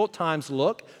difficult times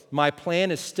look, my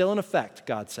plan is still in effect,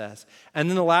 God says. And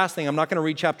then the last thing, I'm not going to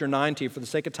read chapter 9 to you for the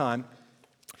sake of time,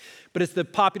 but it's the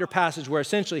popular passage where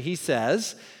essentially he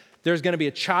says, there's going to be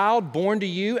a child born to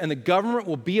you and the government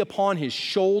will be upon his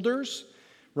shoulders,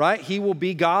 right? He will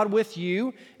be God with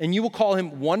you and you will call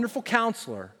him Wonderful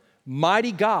Counselor,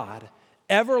 Mighty God,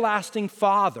 Everlasting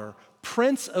Father,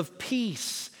 Prince of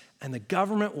Peace, and the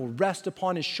government will rest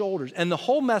upon his shoulders. And the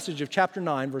whole message of chapter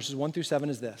 9, verses 1 through 7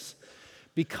 is this.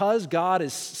 Because God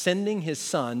is sending his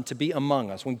son to be among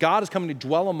us, when God is coming to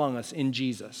dwell among us in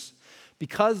Jesus,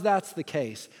 because that's the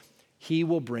case, he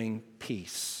will bring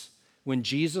peace. When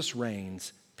Jesus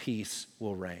reigns, peace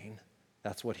will reign.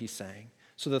 That's what he's saying.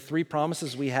 So the three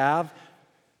promises we have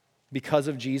because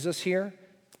of Jesus here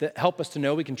that help us to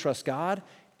know we can trust God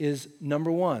is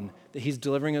number one, that he's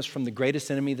delivering us from the greatest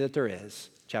enemy that there is,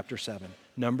 chapter 7.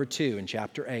 Number two, in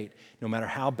chapter 8, no matter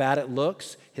how bad it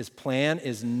looks, his plan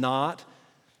is not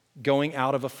going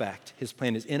out of effect. His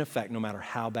plan is in effect no matter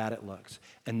how bad it looks.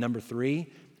 And number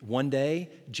three, one day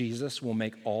Jesus will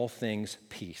make all things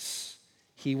peace.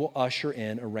 He will usher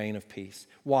in a reign of peace.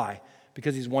 Why?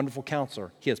 Because he's Wonderful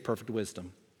Counselor. He has perfect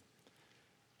wisdom.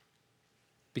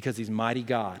 Because he's Mighty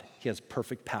God. He has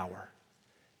perfect power.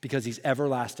 Because he's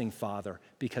Everlasting Father.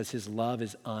 Because his love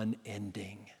is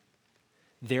unending.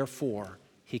 Therefore,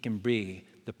 he can be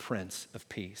the Prince of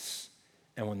Peace.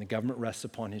 And when the government rests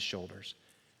upon his shoulders,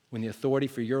 when the authority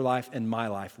for your life and my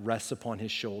life rests upon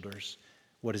his shoulders,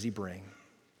 what does he bring?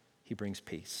 He brings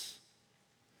peace.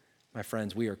 My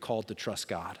friends, we are called to trust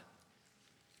God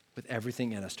with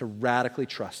everything in us, to radically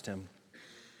trust him.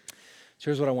 So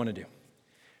here's what I want to do.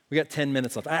 We got 10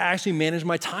 minutes left. I actually managed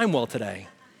my time well today.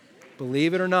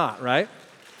 Believe it or not, right?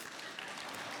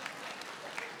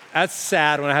 That's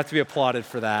sad when I have to be applauded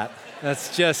for that.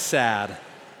 That's just sad.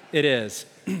 It is.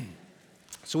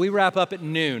 So we wrap up at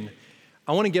noon.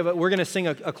 We're going to sing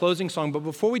a closing song, but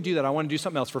before we do that, I want to do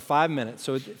something else for 5 minutes.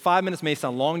 So 5 minutes may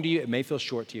sound long to you. It may feel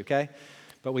short to you, okay?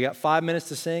 But we got 5 minutes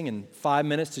to sing and 5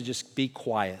 minutes to just be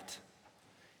quiet.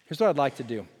 Here's what I'd like to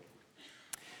do.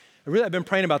 I've been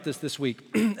praying about this week.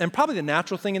 And probably the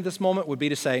natural thing in this moment would be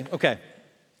to say, okay,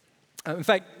 in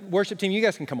fact, worship team, you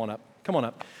guys can come on up. Come on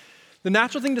up. The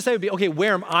natural thing to say would be, okay,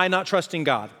 where am I not trusting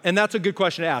God? And that's a good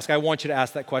question to ask. I want you to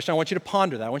ask that question. I want you to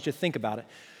ponder that. I want you to think about it.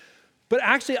 But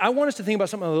actually, I want us to think about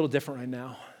something a little different right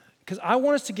now. Because I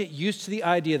want us to get used to the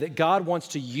idea that God wants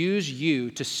to use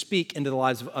you to speak into the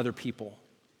lives of other people.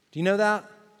 Do you know that?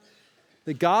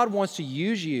 That God wants to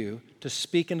use you to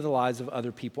speak into the lives of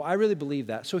other people. I really believe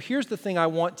that. So here's the thing I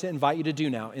want to invite you to do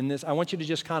now in this. I want you to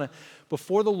just kind of,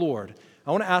 before the Lord,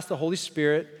 I want to ask the Holy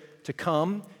Spirit to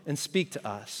come and speak to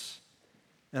us.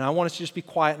 And I want us to just be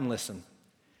quiet and listen.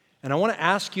 And I want to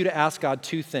ask you to ask God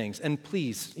two things. And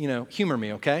please, humor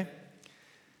me, okay?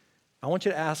 I want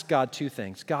you to ask God two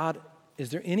things. God,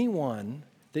 is there anyone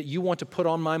that you want to put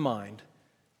on my mind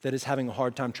that is having a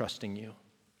hard time trusting you?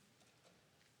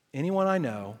 Anyone I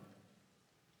know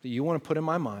that you want to put in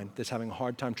my mind that's having a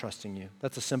hard time trusting you?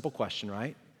 That's a simple question,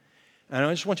 right? And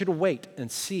I just want you to wait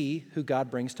and see who God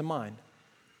brings to mind.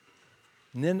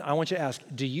 And then I want you to ask,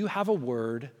 do you have a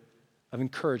word of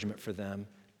encouragement for them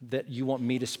that you want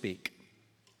me to speak?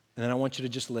 And then I want you to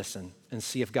just listen and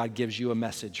see if God gives you a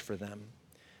message for them.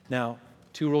 Now,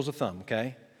 2 rules of thumb,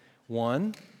 okay?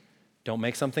 1, don't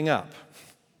make something up.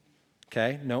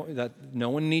 Okay? No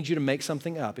one needs you to make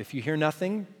something up. If you hear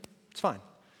nothing, it's fine.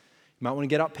 You might want to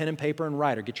get out pen and paper and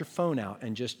write, or get your phone out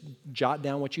and just jot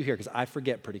down what you hear, because I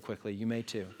forget pretty quickly. You may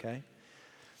too, okay?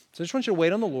 So I just want you to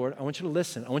wait on the Lord. I want you to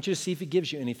listen. I want you to see if he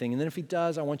gives you anything. And then if he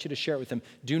does, I want you to share it with him.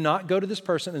 Do not go to this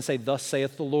person and say, thus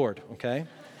saith the Lord, okay?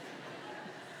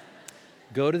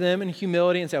 Go to them in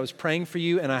humility and say, I was praying for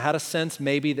you, and I had a sense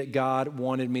maybe that God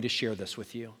wanted me to share this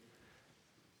with you.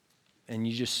 And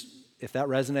you just, if that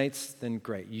resonates, then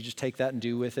great. You just take that and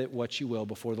do with it what you will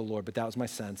before the Lord. But that was my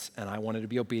sense, and I wanted to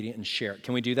be obedient and share it.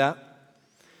 Can we do that?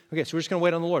 Okay, so we're just going to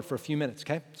wait on the Lord for a few minutes,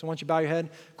 okay? So why don't you bow your head,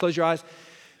 close your eyes,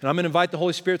 and I'm going to invite the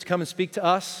Holy Spirit to come and speak to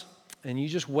us, and you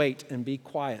just wait and be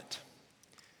quiet.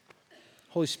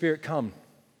 Holy Spirit, come.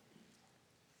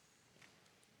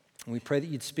 And we pray that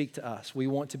you'd speak to us. We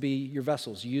want to be your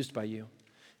vessels, used by you.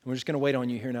 And we're just going to wait on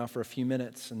you here now for a few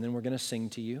minutes, and then we're going to sing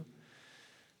to you.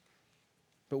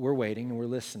 But we're waiting and we're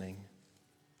listening.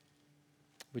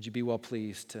 Would you be well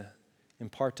pleased to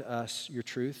impart to us your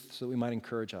truth so that we might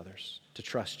encourage others to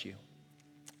trust you?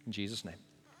 In Jesus' name.